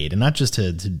brigade, and not just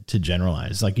to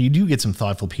generalize. You do get some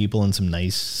thoughtful people and some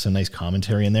nice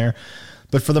commentary in there,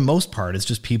 but for the most part, it's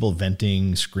just people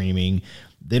venting, screaming.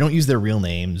 They don't use their real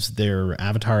names. Their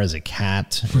avatar is a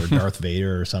cat or Darth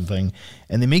Vader or something,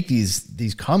 and they make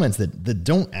these comments that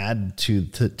don't add to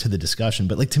the discussion.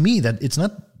 But to me, that's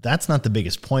not the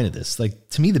biggest point of this.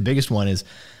 To me, the biggest one is,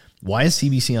 why is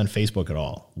CBC on Facebook at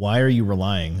all? Why are you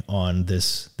relying on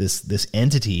this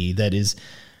entity that is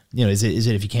is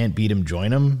it if you can't beat them,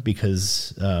 join them?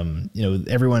 Because,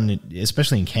 everyone,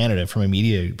 especially in Canada, from a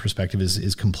media perspective,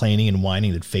 is complaining and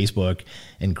whining that Facebook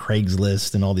and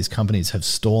Craigslist and all these companies have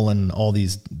stolen all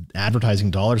these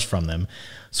advertising dollars from them.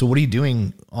 So what are you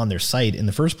doing on their site in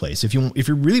the first place? If you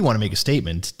really want to make a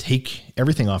statement, take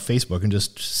everything off Facebook and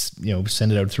just,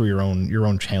 send it out through your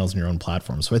own channels and your own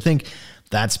platforms. So I think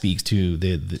that speaks to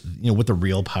the what the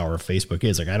real power of Facebook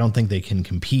is. Like, I don't think they can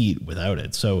compete without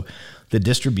it. So the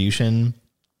distribution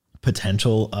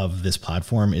potential of this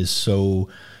platform is so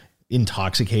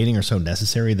intoxicating or so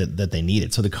necessary that they need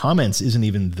it. So the comments isn't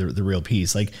even the real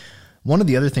piece. Like, one of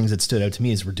the other things that stood out to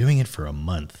me is we're doing it for a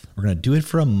month. We're going to do it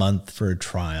for a month for a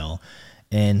trial.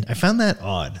 And I found that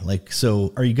odd. Like,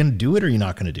 so are you going to do it or are you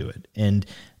not going to do it? And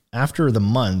after the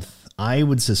month, I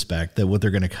would suspect that what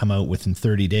they're going to come out with in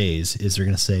 30 days is they're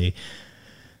going to say,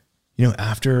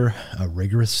 after a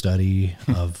rigorous study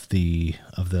of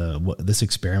this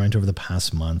experiment over the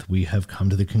past month, we have come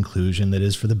to the conclusion that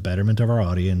is for the betterment of our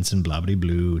audience and blah blah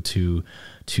blah to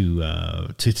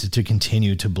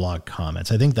continue to block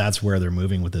comments. I think that's where they're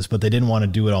moving with this, but they didn't want to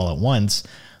do it all at once,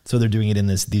 so they're doing it in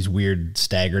these weird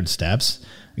staggered steps.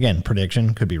 Again,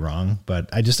 prediction, could be wrong, but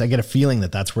I get a feeling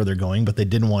that that's where they're going, but they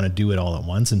didn't want to do it all at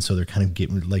once, and so they're kind of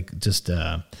getting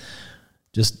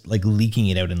just like leaking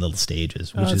it out in little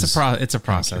stages, which it's a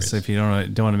process. If you don't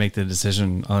want to make the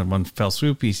decision on one fell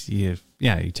swoop, you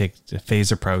take a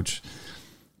phase approach,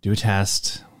 do a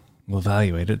test, we'll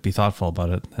evaluate it, be thoughtful about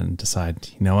it, and decide,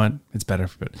 you know what, it's better.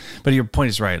 But your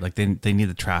point is right. Like, they need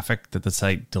the traffic that the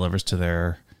site delivers to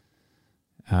their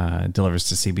delivers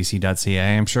to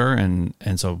cbc.ca, I'm sure,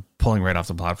 and so pulling right off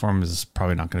the platform is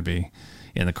probably not going to be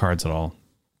in the cards at all.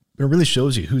 It really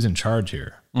shows you who's in charge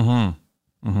here. Mm-hmm.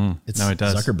 Mm-hmm. It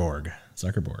does. Zuckerberg.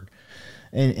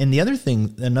 And the other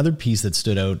thing, another piece that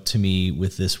stood out to me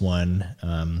with this one,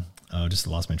 just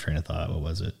lost my train of thought. What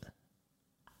was it?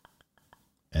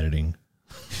 Editing.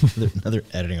 Another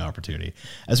editing opportunity.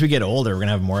 As we get older, we're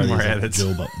gonna have more of these like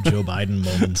Joe Biden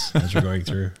moments as we're going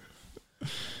through.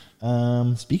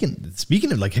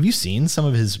 Speaking of, like, have you seen some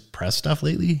of his press stuff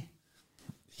lately?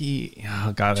 Right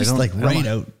out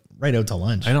to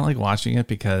lunch. I don't like watching it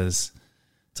because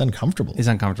it's uncomfortable. It's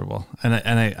uncomfortable. And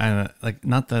I like,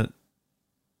 not that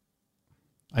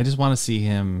I just want to see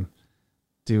him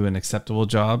do an acceptable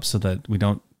job so that we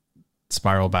don't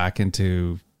spiral back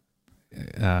into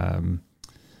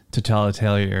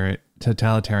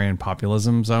totalitarian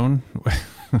populism zone.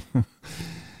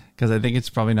 Because I think it's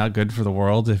probably not good for the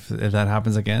world if that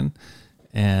happens again.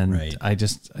 And right. I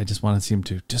just want to see him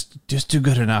to just do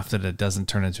good enough that it doesn't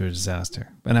turn into a disaster.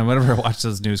 And whenever I watch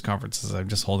those news conferences, I'm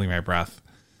just holding my breath.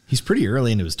 He's pretty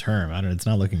early into his term. It's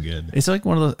not looking good. It's like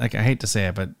one of those, like, I hate to say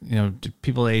it, but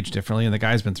people age differently, and the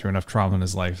guy's been through enough trauma in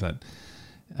his life that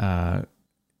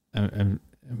I'm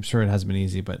sure it hasn't been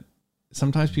easy, but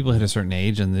sometimes people hit a certain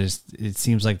age and it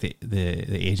seems like the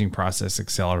aging process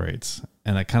accelerates.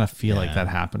 And I kind of feel like that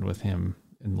happened with him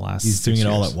in the last 6 years. He's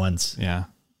doing it all at once. Yeah.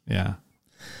 Yeah.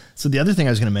 So the other thing I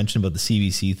was going to mention about the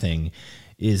CBC thing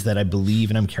is that I believe,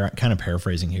 and I'm kind of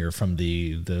paraphrasing here from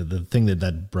the thing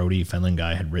that Brody Fenlon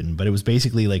guy had written, but it was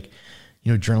basically like,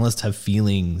 journalists have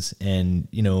feelings, and,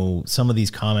 some of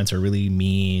these comments are really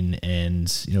mean,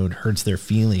 and, it hurts their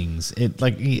feelings.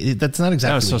 That's not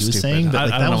exactly what he was saying, but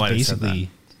like, that was basically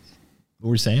what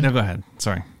we're saying. No, go ahead.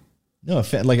 Sorry. No,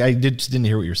 I just didn't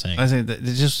hear what you're saying. I say that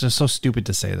it's just so stupid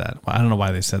to say that. I don't know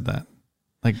why they said that.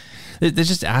 Like, they're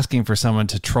just asking for someone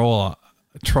to troll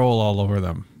all over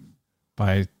them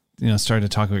by, starting to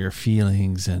talk about your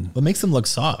feelings and what makes them look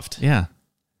soft. Yeah.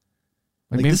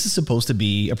 Like, this is supposed to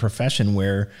be a profession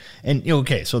where, and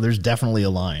okay, so there's definitely a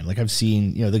line. Like, I've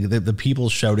seen, the people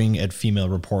shouting at female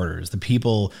reporters, the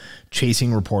people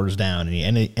chasing reporters down,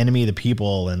 and the enemy of the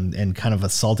people, and kind of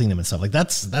assaulting them and stuff. Like,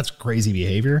 that's crazy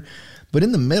behavior. But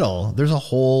in the middle, there's a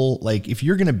whole, like, if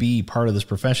you're going to be part of this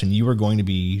profession, you are going to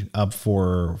be up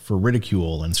for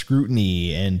ridicule and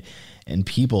scrutiny and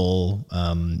people,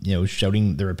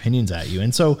 shouting their opinions at you.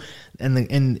 And so,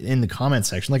 in the comment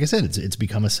section, like I said, it's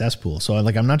become a cesspool. So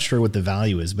I'm not sure what the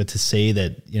value is, but to say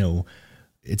that,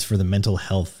 it's for the mental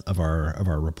health of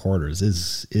our reporters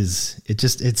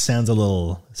it sounds a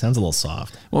little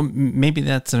soft. Well, maybe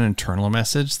that's an internal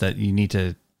message that you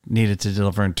needed to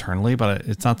deliver internally, but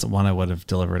it's not the one I would have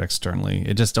delivered externally.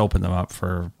 It just opened them up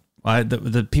for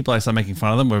the people I saw making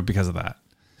fun of them were because of that.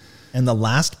 And the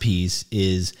last piece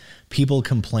is people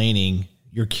complaining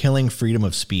you're killing freedom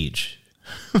of speech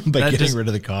by getting rid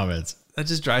of the comments. That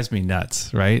just drives me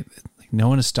nuts, right? No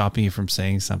one is stopping you from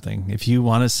saying something. If you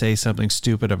want to say something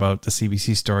stupid about the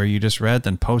CBC story you just read,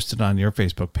 then post it on your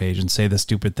Facebook page and say the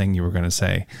stupid thing you were going to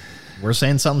say. We're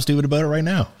saying something stupid about it right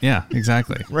now. Yeah,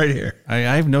 exactly. Right here. I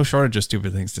have no shortage of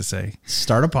stupid things to say.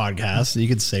 Start a podcast so you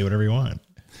can say whatever you want.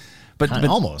 But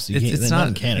almost. You can't, it's not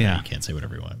in Canada. Yeah. You can't say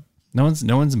whatever you want. No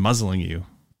one's muzzling you.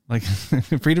 Like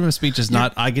freedom of speech is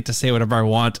not, I get to say whatever I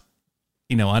want,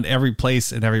 on every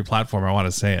place and every platform I want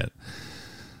to say it.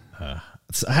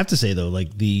 I have to say though,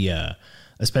 like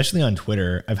especially on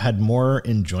Twitter, I've had more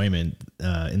enjoyment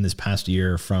in this past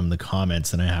year from the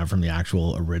comments than I have from the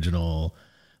actual original.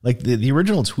 Like the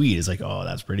original tweet is like, oh,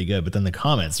 that's pretty good. But then the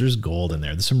comments, there's gold in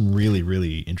there. There's some really,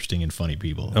 really interesting and funny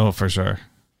people. Oh, for sure.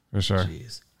 For sure.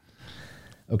 Jeez.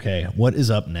 Okay. What is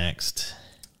up next?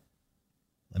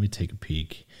 Let me take a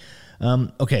peek.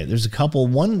 Okay. There's a couple.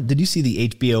 One, did you see the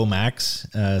HBO Max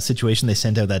situation? They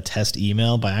sent out that test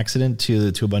email by accident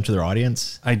to a bunch of their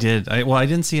audience. I did. I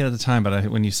didn't see it at the time, but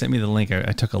when you sent me the link,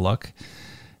 I took a look.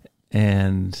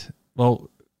 And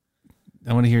well,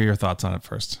 I want to hear your thoughts on it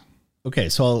first. Okay,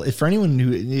 so for anyone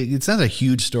who, it's not a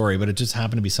huge story, but it just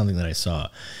happened to be something that I saw.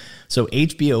 So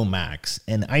HBO Max,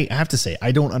 and I have to say,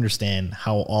 I don't understand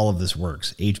how all of this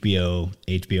works. HBO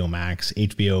Max,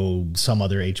 HBO, some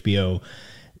other HBO.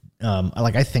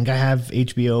 I think I have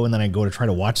HBO, and then I go to try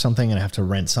to watch something, and I have to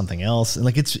rent something else. And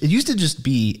it used to just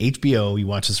be HBO, you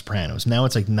watch The Sopranos. Now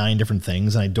it's like 9 different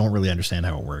things, and I don't really understand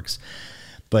how it works.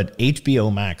 But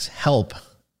HBO Max Help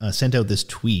sent out this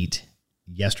tweet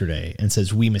yesterday and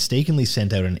says, we mistakenly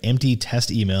sent out an empty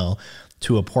test email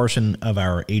to a portion of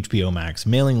our HBO Max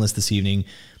mailing list this evening.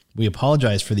 We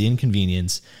apologize for the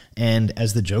inconvenience. And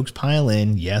as the jokes pile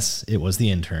in, yes, it was the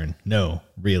intern. No,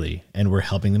 really. And we're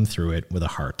helping them through it with a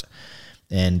heart.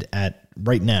 And at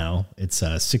right now, it's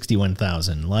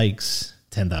 61,000 likes,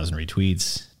 10,000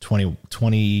 retweets,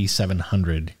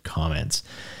 2,700 comments.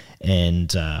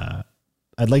 And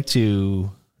I'd like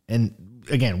to, and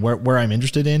again, where I'm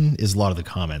interested in is a lot of the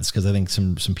comments, because I think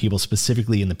some people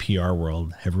specifically in the PR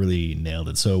world have really nailed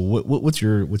it. So what's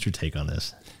your take on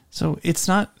this? So it's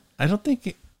not, I don't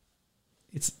think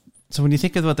it's, so when you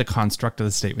think about the construct of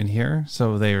the statement here,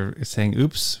 so they're saying,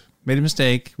 oops, made a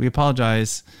mistake, we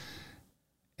apologize.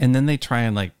 And then they try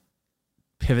and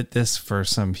pivot this for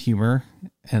some humor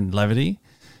and levity,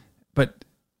 but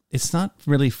it's not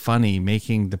really funny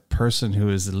making the person who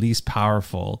is the least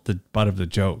powerful the butt of the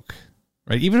joke.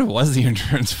 Right? Even if it was the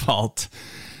intern's fault,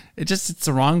 it's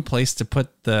the wrong place to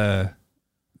put the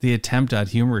attempt at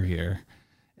humor here.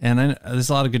 And there's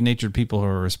a lot of good-natured people who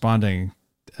are responding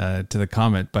to the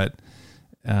comment, but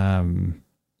I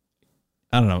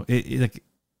don't know.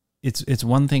 It's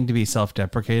one thing to be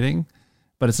self-deprecating,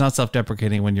 but it's not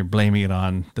self-deprecating when you're blaming it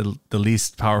on the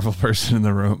least powerful person in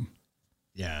the room.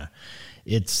 Yeah,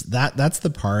 it's that's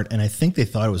the part, and I think they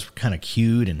thought it was kind of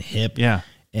cute and hip. Yeah.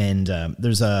 And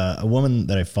there's a woman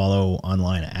that I follow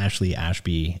online, Ashley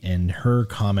Ashby, and her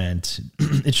comment,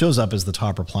 it shows up as the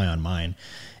top reply on mine.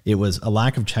 It was, a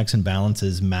lack of checks and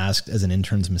balances masked as an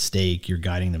intern's mistake. You're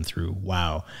guiding them through.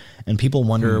 Wow. And people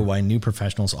wonder why new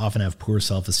professionals often have poor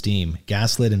self-esteem,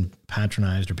 gaslit and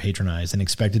patronized and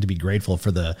expected to be grateful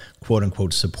for the quote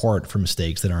unquote support for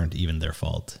mistakes that aren't even their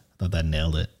fault. I thought that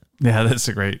nailed it. Yeah, that is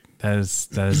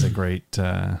a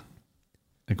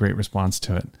great response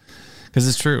to it. Because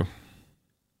it's true.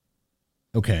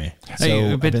 Okay.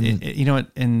 So but you know what?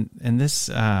 And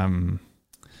this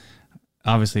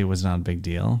obviously was not a big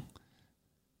deal,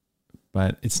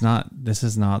 but it's not. This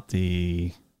is not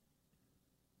the.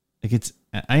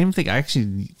 I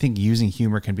actually think using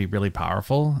humor can be really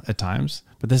powerful at times,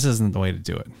 but this isn't the way to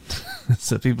do it.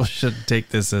 So people should take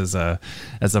this as a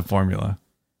formula.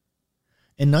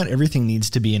 And not everything needs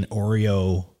to be an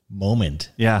Oreo moment.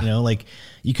 Yeah.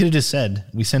 You could have just said,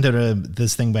 we sent out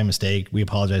this thing by mistake. We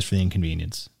apologize for the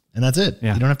inconvenience. And that's it.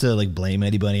 Yeah. You don't have to blame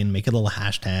anybody and make a little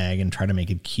hashtag and try to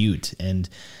make it cute. And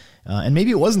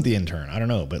maybe it wasn't the intern. I don't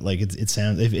know. But it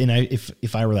sounds,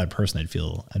 if I were that person, I'd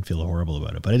feel horrible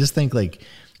about it. But I just think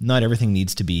not everything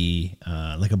needs to be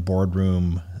a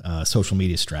boardroom social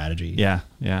media strategy. Yeah.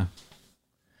 Yeah.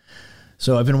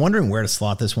 So I've been wondering where to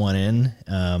slot this one in,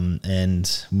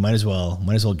 and might as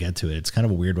well get to it. It's kind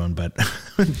of a weird one, but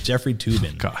Jeffrey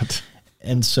Toobin. God.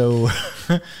 And so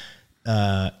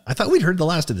I thought we'd heard the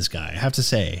last of this guy. I have to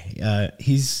say,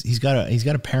 he's got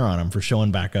a pair on him for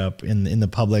showing back up in the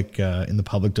public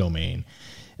domain.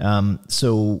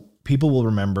 So people will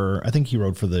remember. I think he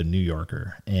wrote for the New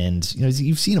Yorker, and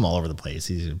you've seen him all over the place.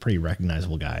 He's a pretty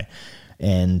recognizable guy.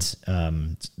 And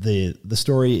the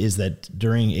story is that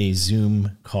during a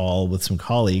Zoom call with some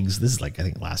colleagues, this is I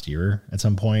think last year at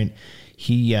some point,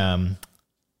 he, I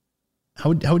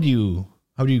how would you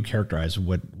characterize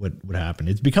what happened?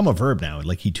 It's become a verb now.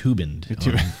 Like he tubined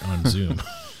on Zoom.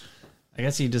 I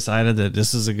guess he decided that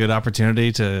this is a good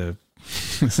opportunity to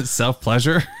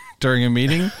self-pleasure during a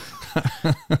meeting.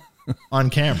 On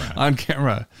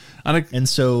camera. And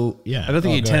so, yeah. I don't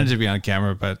think he intended to be on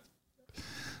camera, but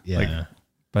yeah.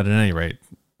 But at any rate,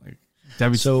 like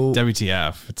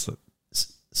WTF.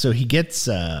 So he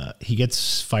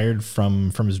gets fired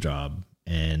from his job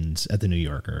and at the New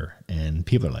Yorker, and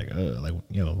people are like,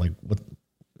 what,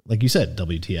 like you said,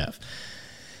 WTF.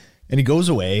 And he goes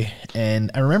away,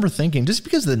 and I remember thinking, just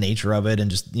because of the nature of it, and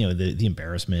just the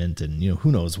embarrassment, and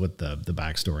who knows what the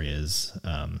backstory is,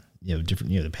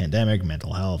 different, the pandemic,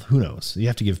 mental health, who knows? You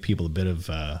have to give people a bit of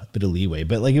leeway,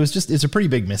 but like it's a pretty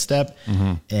big misstep,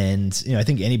 and I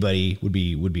think anybody would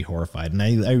be horrified. And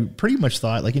I pretty much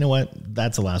thought, like,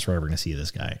 that's the last we're ever going to see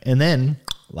this guy. And then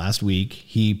last week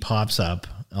he pops up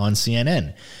on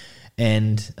CNN,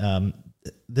 and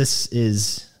this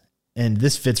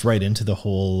fits right into the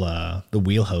whole the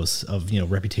wheelhouse of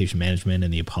reputation management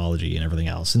and the apology and everything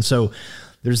else. And so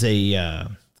there's a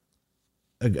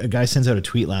guy sends out a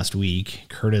tweet last week,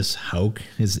 Curtis Houck,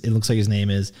 it looks like his name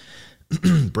is.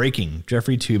 Breaking: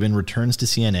 Jeffrey Toobin returns to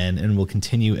CNN and will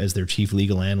continue as their chief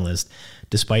legal analyst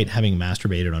despite having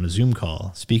masturbated on a Zoom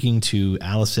call. Speaking to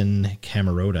Allison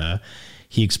Camerota,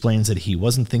 he explains that he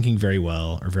wasn't thinking very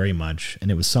well or very much,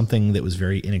 and it was something that was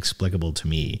very inexplicable to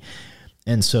me.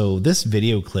 And so this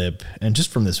video clip, and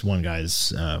just from this one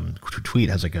guy's tweet,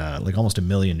 has like almost 1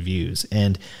 million views.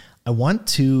 And I want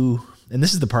to, and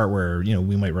this is the part where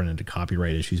we might run into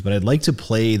copyright issues, but I'd like to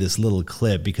play this little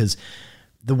clip because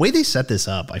the way they set this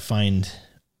up, I find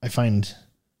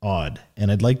odd,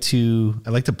 and I'd like to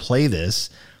play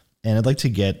this, and I'd like to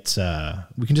get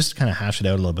we can just kind of hash it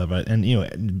out a little bit, but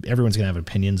everyone's gonna have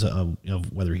opinions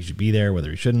of whether he should be there, whether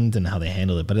he shouldn't, and how they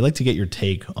handle it. But I'd like to get your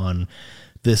take on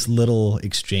this little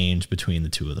exchange between the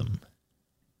two of them.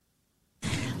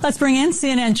 Let's bring in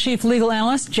CNN chief legal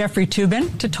analyst Jeffrey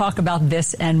Toobin to talk about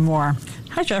this and more.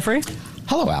 Hi, Jeffrey.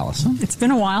 Hello, Allison. It's been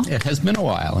a while. It has been a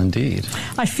while, indeed.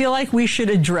 I feel like we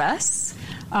should address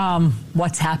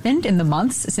what's happened in the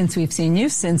months since we've seen you,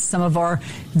 since some of our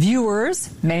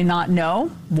viewers may not know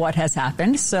what has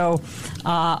happened. So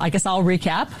I guess I'll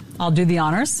recap. I'll do the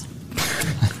honors.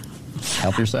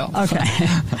 Help yourself. Okay.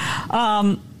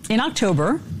 In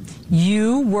October,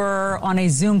 you were on a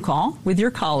Zoom call with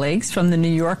your colleagues from the New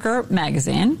Yorker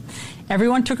magazine.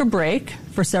 Everyone took a break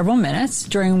for several minutes,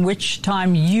 during which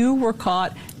time you were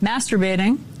caught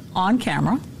masturbating on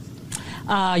camera.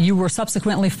 You were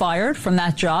subsequently fired from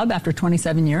that job after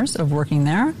 27 years of working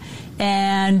there.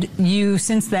 And you,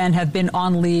 since then, have been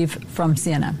on leave from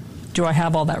CNN. Do I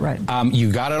have all that right?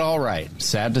 You got it all right.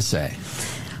 Sad to say.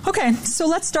 Okay, so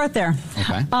let's start there.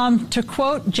 Okay. To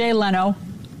quote Jay Leno,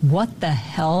 what the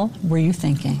hell were you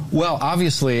thinking? Well,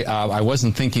 obviously, I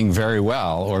wasn't thinking very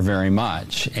well or very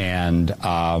much, and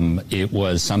it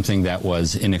was something that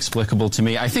was inexplicable to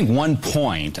me. I think one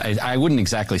point, I wouldn't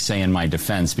exactly say in my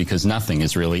defense, because nothing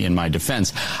is really in my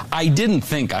defense. I didn't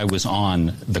think I was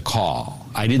on the call.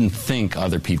 I didn't think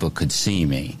other people could see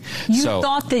me. You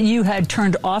thought that you had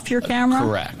turned off your camera?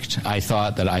 Correct. I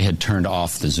thought that I had turned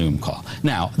off the Zoom call.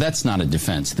 Now, that's not a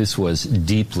defense. This was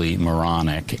deeply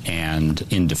moronic and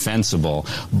indefensible,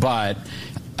 but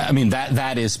I mean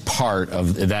that is part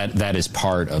of that is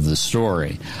part of the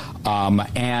story.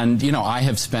 And I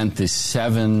have spent the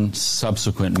 7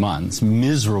 subsequent months,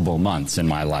 miserable months in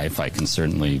my life, I can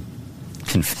certainly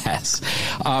confess,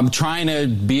 trying to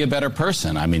be a better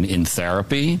person. I mean, in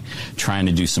therapy, trying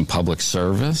to do some public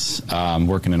service,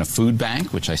 working in a food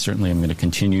bank, which I certainly am going to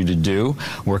continue to do,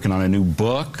 working on a new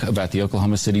book about the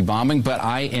Oklahoma City bombing. But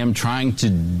I am trying to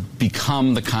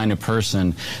become the kind of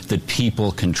person that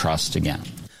people can trust again.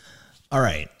 All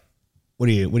right. What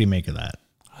do you make of that?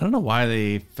 I don't know why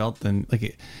they felt then,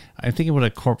 like, I think it would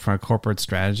have from a corporate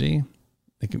strategy,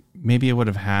 like maybe it would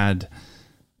have had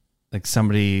like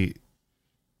somebody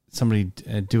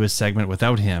do a segment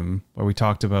without him where we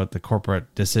talked about the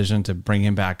corporate decision to bring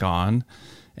him back on,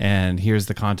 and here's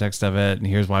the context of it, and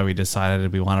here's why we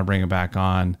decided we want to bring him back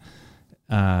on.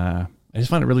 I just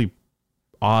find it really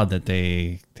odd that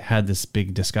they had this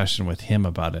big discussion with him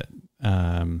about it.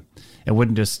 It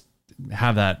wouldn't just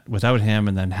have that without him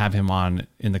and then have him on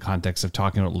in the context of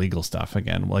talking about legal stuff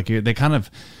again. Like they kind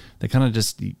of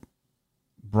just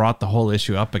brought the whole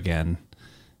issue up again.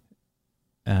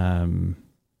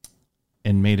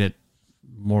 And made it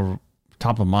more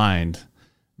top of mind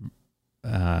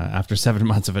after 7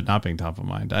 months of it not being top of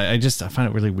mind. I find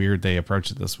it really weird they approach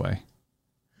it this way.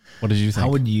 What did you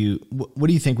think? What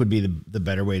do you think would be the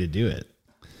better way to do it?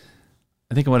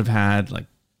 I think I would have had like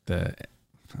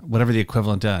whatever the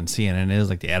equivalent on CNN is,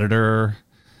 like the editor,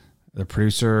 the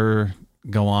producer,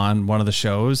 go on one of the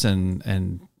shows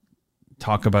and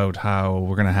talk about how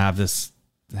we're going to have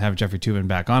Jeffrey Toobin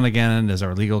back on again as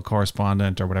our legal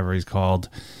correspondent or whatever he's called.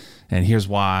 And here's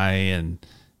why.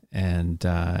 And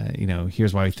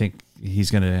here's why we think he's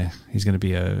going to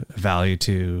be a value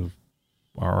to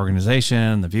our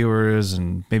organization, the viewers,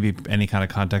 and maybe any kind of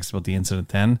context about the incident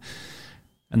then.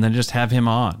 And then just have him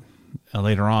on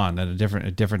later on at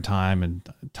a different time and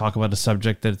talk about a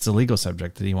subject that it's a legal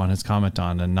subject that you want his comment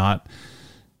on, and not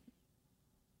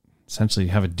essentially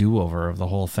have a do-over of the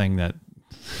whole thing that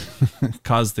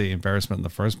caused the embarrassment in the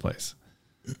first place.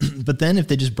 But then if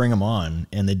they just bring him on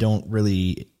and they don't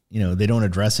really, they don't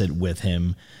address it with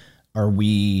him,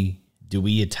 do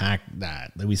we attack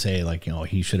that? That we say like,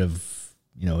 he should have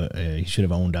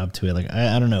owned up to it. Like,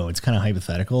 I don't know. It's kind of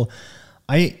hypothetical.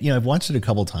 I've watched it a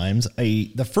couple times.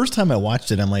 The first time I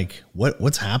watched it, I'm like,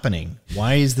 what's happening?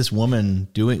 Why is this woman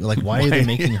doing, like, why are they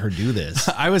making her do this?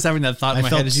 I was having that thought in my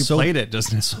head as you played it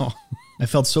just now. I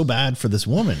felt so bad for this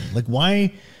woman. Like,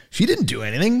 why? She didn't do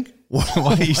anything. Why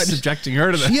are you subjecting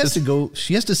her to this?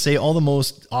 She has to say all the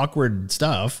most awkward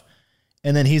stuff.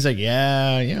 And then he's like,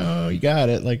 yeah, you got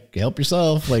it. Like, help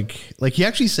yourself. Like he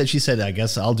actually said, she said, I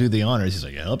guess I'll do the honors. He's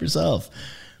like, yeah, help yourself.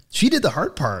 She did the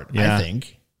hard part, yeah, I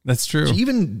think. That's true.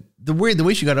 Even the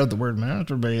way she got out the word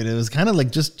masturbate, it was kind of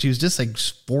like she was just like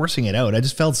forcing it out. I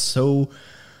just felt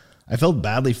I felt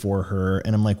badly for her.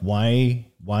 And I'm like, why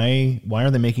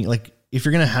are they making, like, if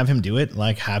you're going to have him do it,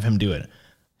 like, have him do it.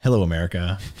 Hello,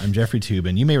 America. I'm Jeffrey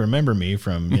Toobin. You may remember me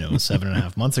from,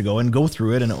 7.5 months ago, and go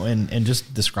through it and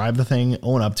just describe the thing,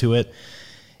 own up to it.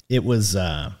 It was,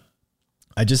 it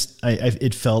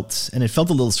felt a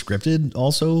little scripted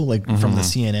also, like from the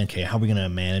CNN. Okay, how are we going to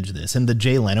manage this? And the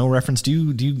Jay Leno reference, do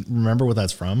you remember what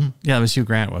that's from? Yeah, it was Hugh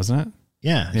Grant, wasn't it?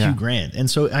 Yeah, Hugh Grant. And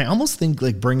so I almost think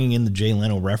like bringing in the Jay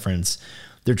Leno reference,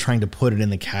 they're trying to put it in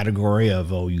the category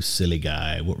of, oh, you silly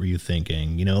guy, what were you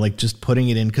thinking? Like just putting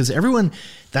it in, because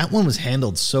that one was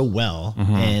handled so well.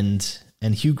 And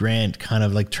Hugh Grant kind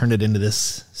of like turned it into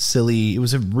this silly, it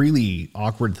was a really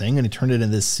awkward thing, and he turned it into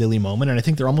this silly moment. And I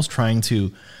think they're almost trying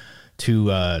to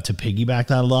piggyback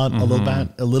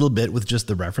that a little bit with just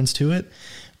the reference to it.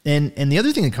 And the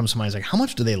other thing that comes to mind is like, how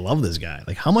much do they love this guy?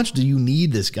 Like, how much do you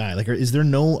need this guy? Like, is there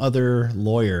no other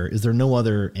lawyer? Is there no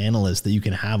other analyst that you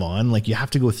can have on? Like, you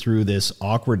have to go through this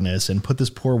awkwardness and put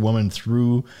this poor woman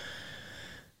through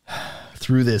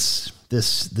this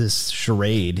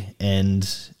charade and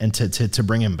to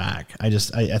bring him back. I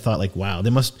thought like, wow, he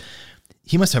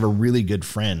must have a really good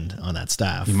friend on that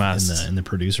staff. He must. In the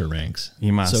producer ranks.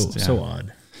 He must. So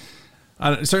odd.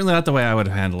 Certainly not the way I would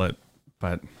handle it,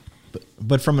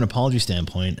 But from an apology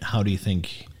standpoint, how do you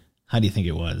think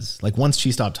it was? Like, once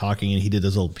she stopped talking and he did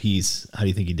his little piece, how do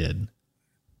you think he did?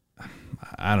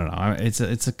 I don't know. It's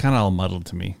a kind of all muddled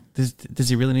to me. Does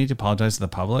he really need to apologize to the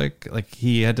public? Like,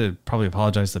 he had to probably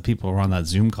apologize to the people who were on that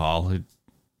Zoom call.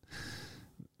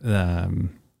 I'm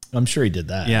sure he did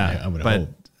that. Yeah, I would hope.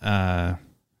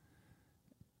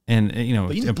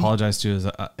 Apologize to his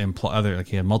other, like,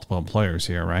 he had multiple employers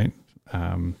here, right?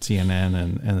 CNN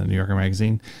and the New Yorker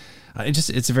magazine.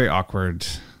 It's a very awkward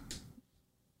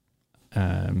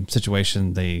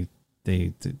situation they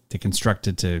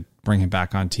constructed to bring him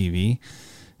back on TV,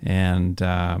 and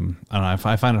I don't know. I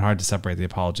find it hard to separate the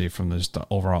apology from just the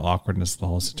overall awkwardness of the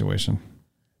whole situation.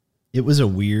 It was a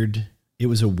weird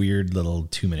little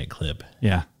 2-minute clip.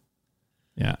 Yeah.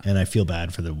 And I feel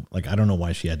bad for I don't know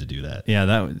why she had to do that. Yeah,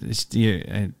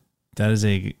 that is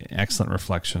a excellent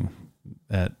reflection.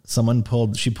 That someone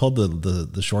pulled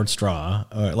the short straw,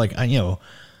 I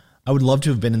would love to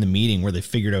have been in the meeting where they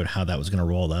figured out how that was going to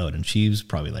roll out. And she was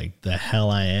probably like, the hell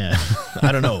I am.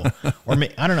 I don't know.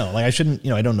 I don't know. Like, I shouldn't,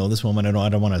 I don't know this woman. I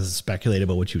don't want to speculate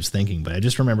about what she was thinking, but I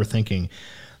just remember thinking,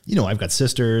 I've got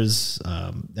sisters.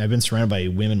 I've been surrounded by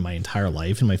women my entire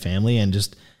life in my family. And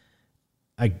just,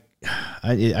 I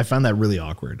found that really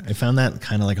awkward. I found that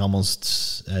kind of like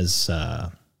almost as,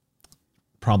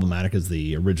 problematic as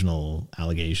the original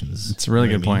allegations. It's a really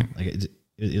good point. Like, it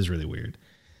is really weird.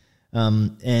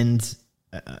 And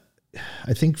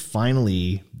I think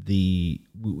finally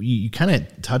you kind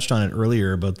of touched on it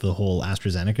earlier about the whole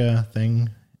AstraZeneca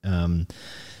thing.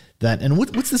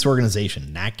 What's this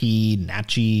organization? NACI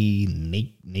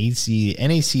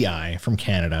from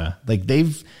Canada. Like,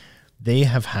 they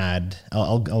have had,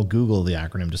 I'll Google the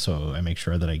acronym just so I make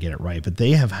sure that I get it right, but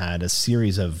they have had a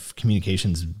series of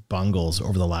communications bungles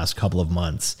over the last couple of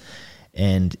months.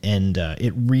 And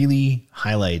it really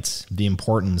highlights the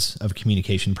importance of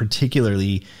communication,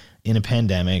 particularly in a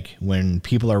pandemic when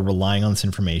people are relying on this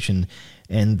information,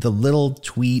 and the little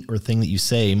tweet or thing that you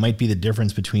say might be the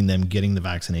difference between them getting the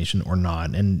vaccination or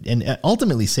not, and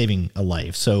ultimately saving a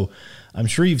life. So I'm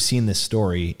sure you've seen this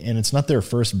story, and it's not their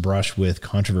first brush with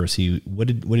controversy. What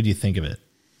did you think of it?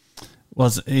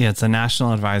 Well, it's a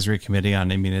National Advisory Committee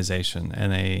on Immunization,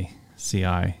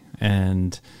 NACI,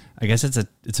 and I guess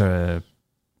it's a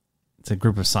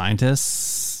group of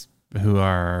scientists who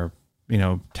are,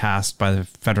 tasked by the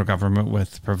federal government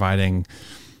with providing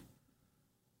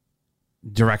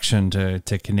direction to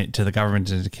the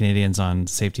government and to Canadians on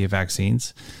safety of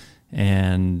vaccines.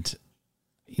 And,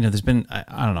 there's been,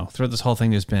 I don't know, throughout this whole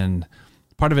thing, there's been,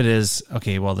 part of it is,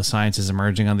 okay, well, the science is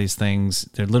emerging on these things.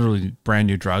 They're literally brand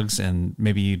new drugs, and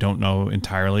maybe you don't know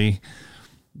entirely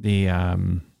the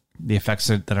effects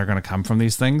that are going to come from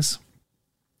these things.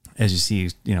 As you see,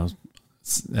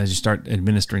 as you start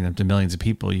administering them to millions of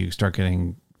people, you start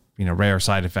getting, rare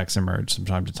side effects emerge from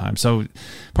time to time. So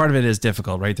part of it is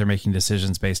difficult, right? They're making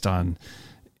decisions based on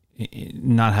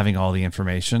not having all the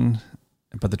information,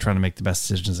 but they're trying to make the best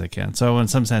decisions they can. So in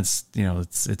some sense,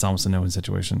 it's almost a no-win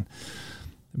situation.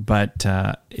 But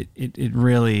it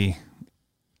really,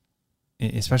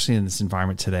 especially in this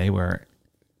environment today where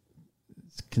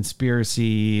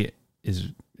conspiracy is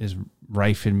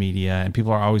rife in media, and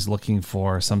people are always looking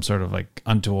for some sort of like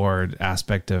untoward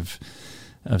aspect of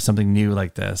something new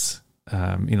like this.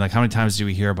 Like how many times do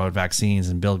we hear about vaccines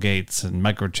and Bill Gates and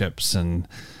microchips and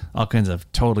all kinds of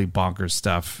totally bonkers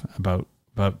stuff about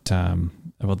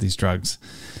these drugs?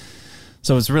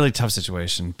 So it's a really tough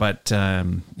situation. But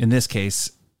in this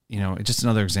case, it's just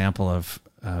another example of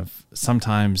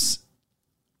sometimes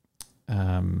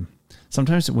when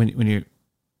you,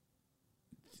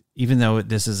 even though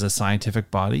this is a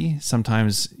scientific body,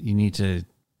 sometimes you need to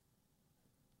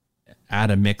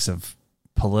add a mix of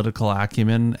political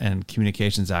acumen and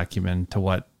communications acumen to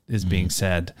what is being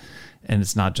said. And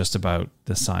it's not just about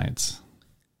the science.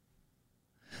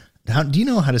 Do you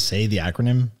know how to say the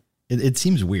acronym? It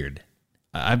seems weird.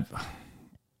 NACI?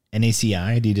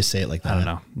 Do you just say it like that? I don't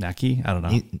know. NACI? I don't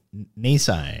know.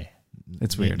 NACI.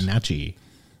 It's weird. Nachi.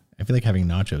 I feel like having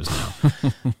nachos now.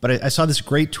 But I saw this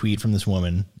great tweet from this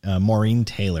woman, Maureen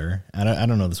Taylor. I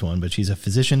don't know this one, but she's a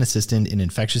physician assistant in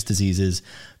infectious diseases,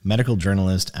 medical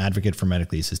journalist, advocate for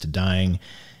medically assisted dying,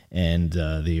 and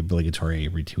the obligatory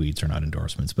retweets are not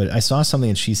endorsements. But I saw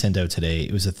something that she sent out today.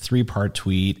 It was a 3-part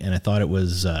tweet, and I thought it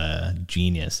was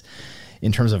genius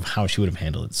in terms of how she would have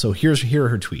handled it. So here are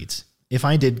her tweets. If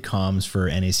I did comms for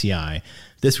NACI,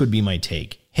 this would be my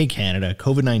take. Hey, Canada,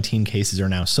 COVID-19 cases are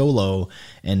now so low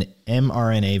and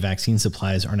mRNA vaccine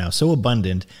supplies are now so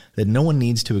abundant that no one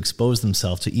needs to expose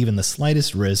themselves to even the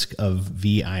slightest risk of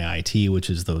VIIT, which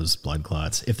is those blood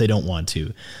clots, if they don't want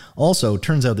to. Also,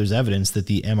 turns out there's evidence that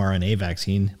the mRNA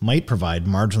vaccine might provide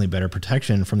marginally better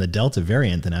protection from the Delta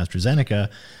variant than AstraZeneca,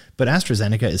 but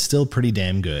AstraZeneca is still pretty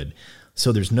damn good.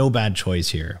 So there's no bad choice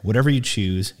here. Whatever you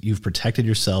choose, you've protected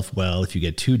yourself well if you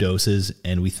get 2 doses,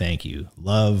 and we thank you.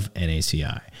 Love,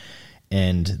 NACI.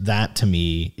 And that to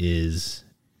me is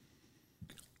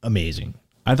amazing.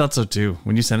 I thought so too.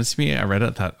 When you sent it to me, I read it,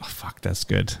 I thought, oh, fuck, that's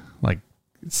good. Like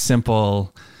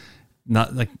simple,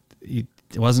 not like it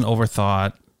wasn't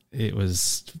overthought. It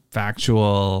was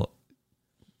factual.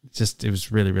 It was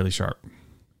really, really sharp.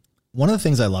 One of the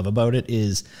things I love about it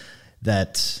is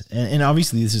that, and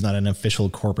obviously this is not an official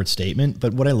corporate statement,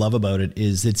 but what I love about it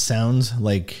is it sounds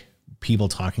like people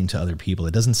talking to other people.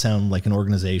 It doesn't sound like an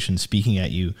organization speaking at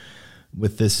you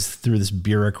with this through this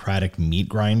bureaucratic meat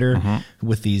grinder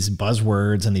with these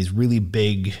buzzwords and these really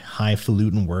big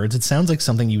highfalutin words. It sounds like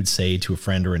something you would say to a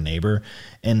friend or a neighbor.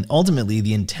 And ultimately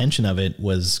the intention of it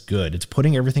was good. It's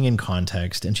putting everything in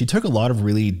context. And she took a lot of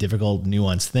really difficult,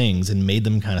 nuanced things and made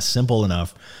them kind of simple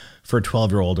enough for a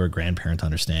 12-year-old or a grandparent to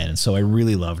understand. And so I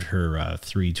really loved her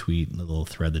 3-tweet little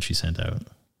thread that she sent out.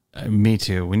 Me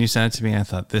too. When you sent it to me, I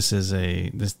thought this is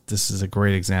a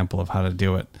great example of how to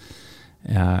do it.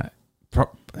 I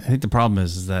think the problem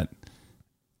is that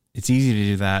it's easy to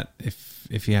do that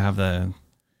if you have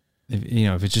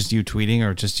if it's just you tweeting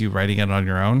or just you writing it on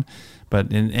your own.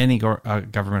 But in any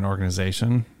government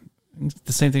organization, it's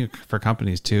the same thing for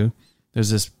companies too.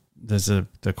 There's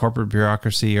the corporate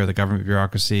bureaucracy or the government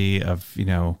bureaucracy of,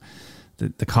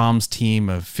 the comms team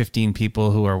of 15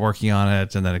 people who are working on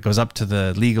it. And then it goes up to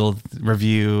the legal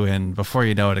review. And before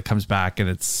you know it, it comes back and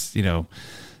it's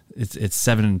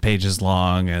 7 pages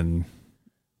long and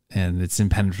it's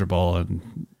impenetrable.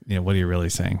 And, what are you really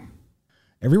saying?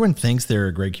 Everyone thinks they're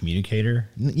a great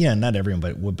communicator. Yeah, not everyone,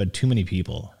 but too many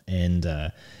people. And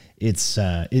it's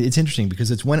interesting because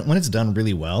it's when it's done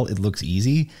really well, it looks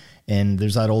easy. And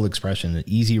there's that old expression that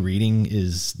easy reading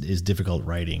is difficult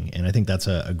writing. And I think that's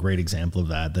a great example of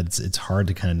that it's hard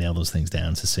to kind of nail those things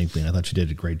down succinctly. And I thought she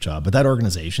did a great job. But that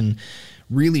organization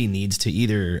really needs to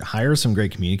either hire some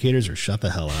great communicators or shut the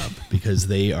hell up, because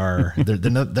they're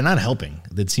not helping.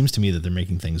 It seems to me that they're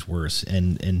making things worse.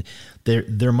 And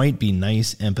there might be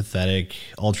nice, empathetic,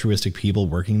 altruistic people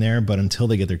working there, but until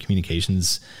they get their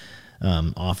communications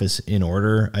office in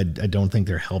order, I don't think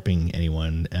they're helping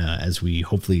anyone as we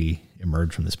hopefully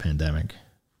emerge from this pandemic.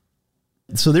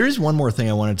 So there is one more thing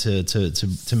I wanted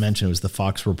to mention. It was the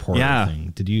Fox reporter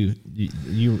thing. Did you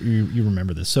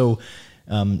remember this? So,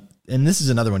 and this is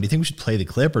another one. Do you think we should play the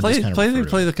clip or just kind of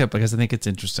play the clip, because I think it's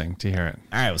interesting to hear it.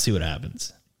 All right, we'll see what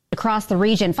happens. Across the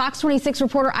region, Fox 26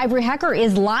 reporter Ivory Hecker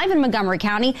is live in Montgomery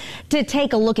County to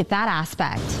take a look at that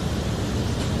aspect.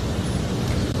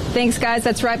 Thanks, guys.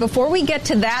 That's right. Before we get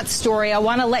to that story, I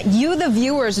want to let you, the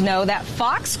viewers, know that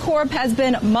Fox Corp has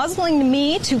been muzzling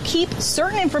me to keep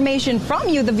certain information from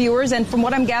you, the viewers. And from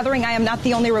what I'm gathering, I am not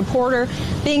the only reporter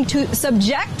being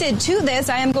subjected to this.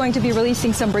 I am going to be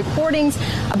releasing some recordings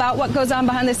about what goes on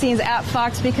behind the scenes at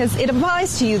Fox, because it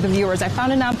applies to you, the viewers. I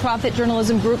found a nonprofit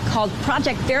journalism group called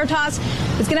Project Veritas.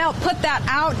 It's going to help put that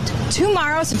out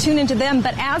tomorrow, so tune into them.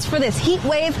 But as for this heat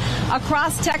wave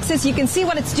across Texas, you can see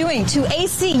what it's doing to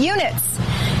AC units.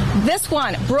 This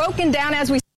one broken down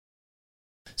as we.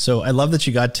 So I love that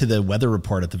you got to the weather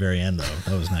report at the very end,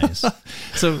 though. That was nice.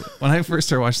 So when I first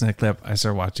started watching that clip, I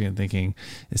started watching and thinking,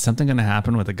 is something going to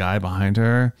happen with the guy behind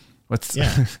her? And I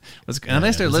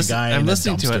started listening. I'm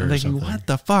listening to it and thinking, what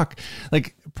the fuck?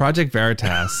 Like, Project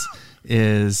Veritas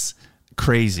is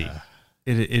crazy.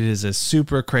 It is a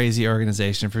super crazy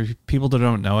organization. For people that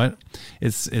don't know it,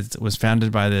 it was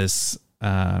founded by this.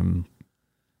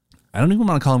 I don't even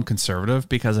want to call him conservative,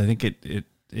 because I think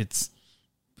it's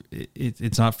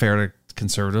not fair to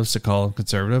conservatives to call him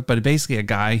conservative, but basically a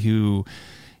guy who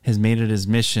has made it his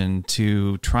mission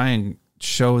to try and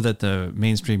show that the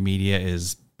mainstream media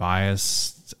is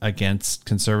biased against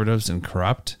conservatives and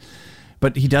corrupt.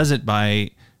 But he does it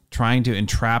by trying to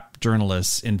entrap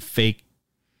journalists in fake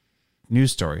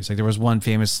news stories. Like, there was one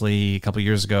famously a couple of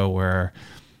years ago where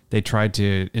they tried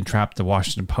to entrap the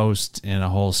Washington Post in a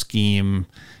whole scheme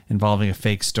involving a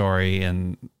fake story,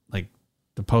 and like,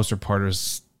 the Post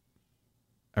reporters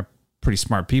are pretty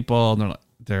smart people.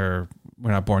 We're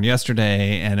not born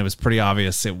yesterday, and it was pretty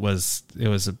obvious it was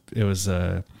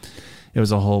a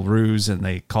whole ruse, and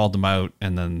they called them out,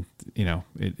 and then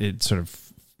ended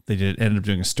up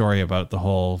doing a story about the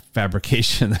whole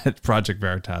fabrication that Project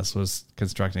Veritas was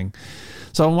constructing.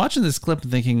 So I'm watching this clip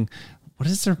and thinking, what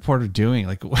is the reporter doing?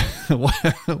 Like, what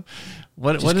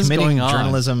is going on?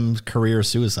 Journalism career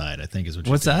suicide, I think, is what.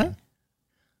 What's that?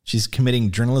 She's committing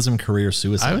journalism career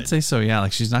suicide. I would say so. Yeah,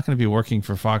 like, she's not going to be working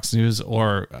for Fox News,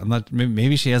 or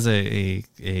maybe she has a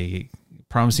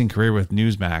promising career with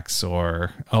Newsmax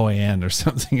or OAN or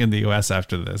something in the U.S.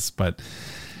 after this. But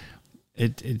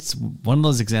it's one of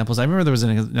those examples. I remember there was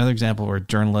another example where a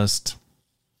journalist,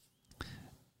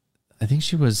 I think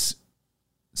she was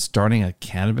starting a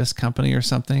cannabis company or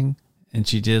something, and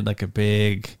she did like a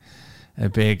big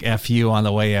FU on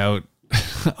the way out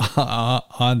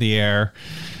on the air,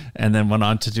 and then went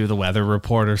on to do the weather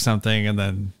report or something, and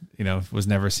then was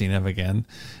never seen of again.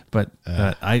 But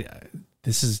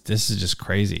this is just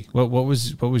crazy. What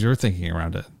was your thinking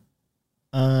around it?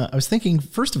 I was thinking,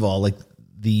 first of all, like,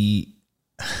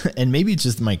 and maybe it's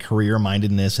just my career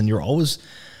mindedness, and you're always.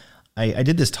 I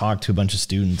did this talk to a bunch of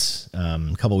students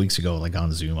a couple of weeks ago, like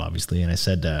on Zoom, obviously. And I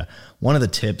said, one of the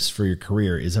tips for your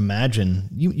career is, imagine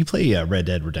you play Red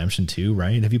Dead Redemption 2,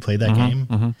 right? Have you played that game?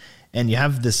 Mm-hmm. And you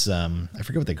have this, I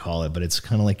forget what they call it, but it's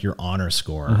kind of like your honor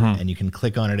score, and you can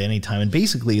click on it anytime. And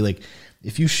basically, like,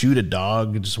 if you shoot a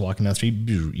dog just walking down the street,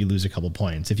 you lose a couple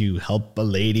points. If you help a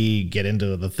lady get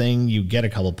into the thing, you get a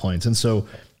couple points. And so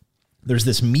there's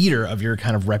this meter of your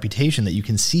kind of reputation that you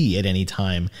can see at any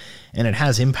time, and it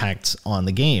has impacts on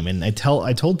the game. And I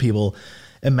told people,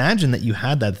 imagine that you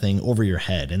had that thing over your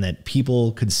head and that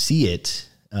people could see it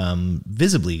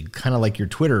visibly, kind of like your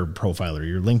Twitter profile or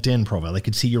your LinkedIn profile. They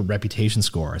could see your reputation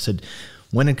score. I said,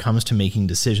 when it comes to making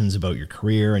decisions about your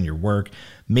career and your work,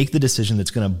 make the decision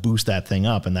that's going to boost that thing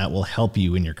up, and that will help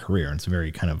you in your career. And it's a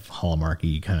very kind of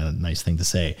hallmarky, kind of nice thing to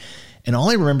say. And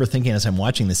all I remember thinking as I'm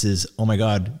watching this is, oh my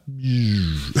God,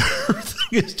 everything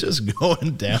is just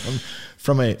going down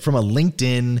from a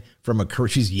LinkedIn, from a career.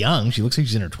 She's young. She looks like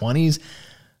she's in her 20s.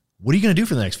 What are you going to do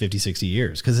for the next 50, 60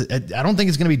 years? Because I don't think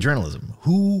it's going to be journalism.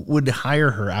 Who would hire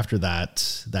her after that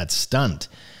stunt?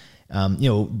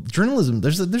 Journalism,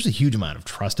 there's a huge amount of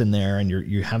trust in there, and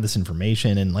you have this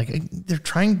information, and like they're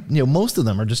trying, most of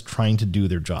them are just trying to do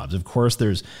their jobs. Of course,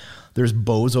 there's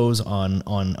bozos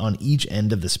on each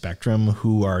end of the spectrum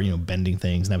who are, bending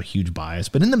things and have a huge bias,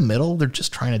 but in the middle, they're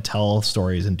just trying to tell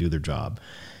stories and do their job.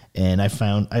 And I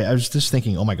was just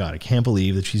thinking, oh my God, I can't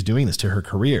believe that she's doing this to her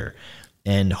career.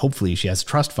 And hopefully she has a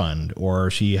trust fund or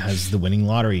she has the winning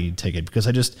lottery ticket, because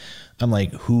I'm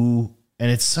like, who? And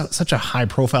it's such a high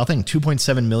profile thing,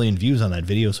 2.7 million views on that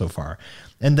video so far.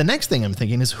 And the next thing I'm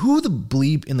thinking is, who the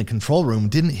bleep in the control room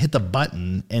didn't hit the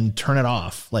button and turn it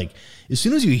off? Like, as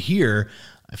soon as you hear,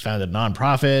 I found a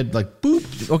nonprofit, like,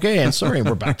 boop, okay, and sorry,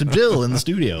 we're back to Jill in the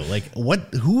studio. Like,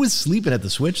 who was sleeping at the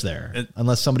switch there?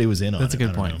 Unless somebody was in on it. That's a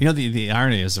good point. The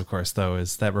irony is, of course, though,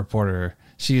 is that reporter,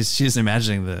 she's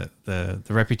imagining the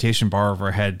reputation bar over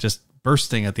her head just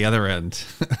bursting at the other end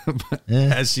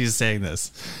as she's saying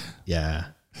this. Yeah.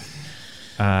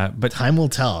 But time will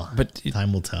tell.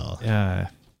 Time will tell. I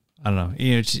don't know.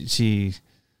 She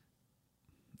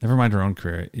never mind her own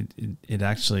career. It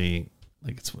actually,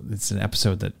 like, it's an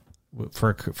episode that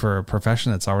for a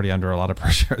profession that's already under a lot of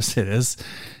pressure as it is,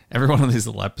 every one of these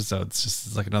little episodes just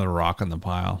is like another rock on the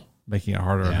pile, making it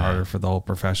harder and harder for the whole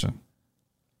profession.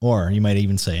 Or you might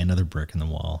even say another brick in the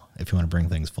wall if you want to bring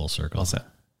things full circle. Well said.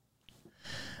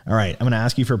 All right. I'm going to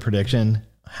ask you for a prediction.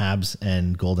 Habs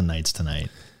and Golden Knights tonight.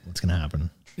 What's going to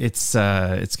happen? It's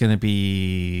going to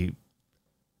be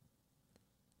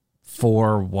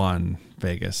 4-1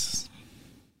 Vegas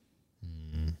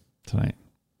tonight.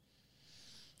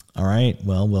 All right.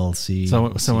 Well, we'll see. So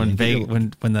when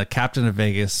the captain of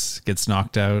Vegas gets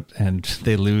knocked out and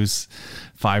they lose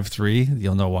 5-3,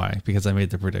 you'll know why, because I made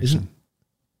the prediction.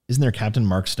 Isn't there Captain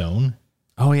Mark Stone?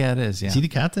 Oh yeah, it is. Yeah. Is he the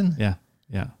captain? Yeah.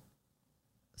 Yeah.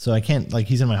 So I can't, like,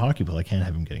 he's in my hockey pool. I can't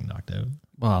have him getting knocked out.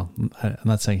 Well, I'm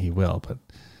not saying he will, but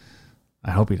I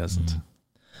hope he doesn't.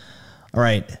 All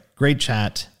right. Great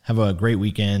chat. Have a great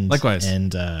weekend. Likewise.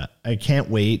 And I can't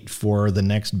wait for the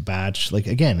next batch. Like,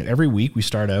 again, every week we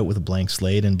start out with a blank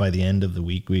slate, and by the end of the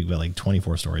week, we've got like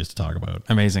 24 stories to talk about.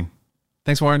 Amazing.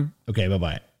 Thanks, Warren. Okay.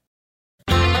 Bye-bye.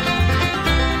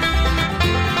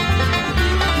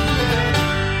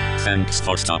 Thanks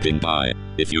for stopping by.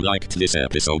 If you liked this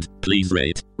episode, please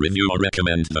rate, review, or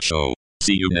recommend the show.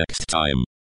 See you next time.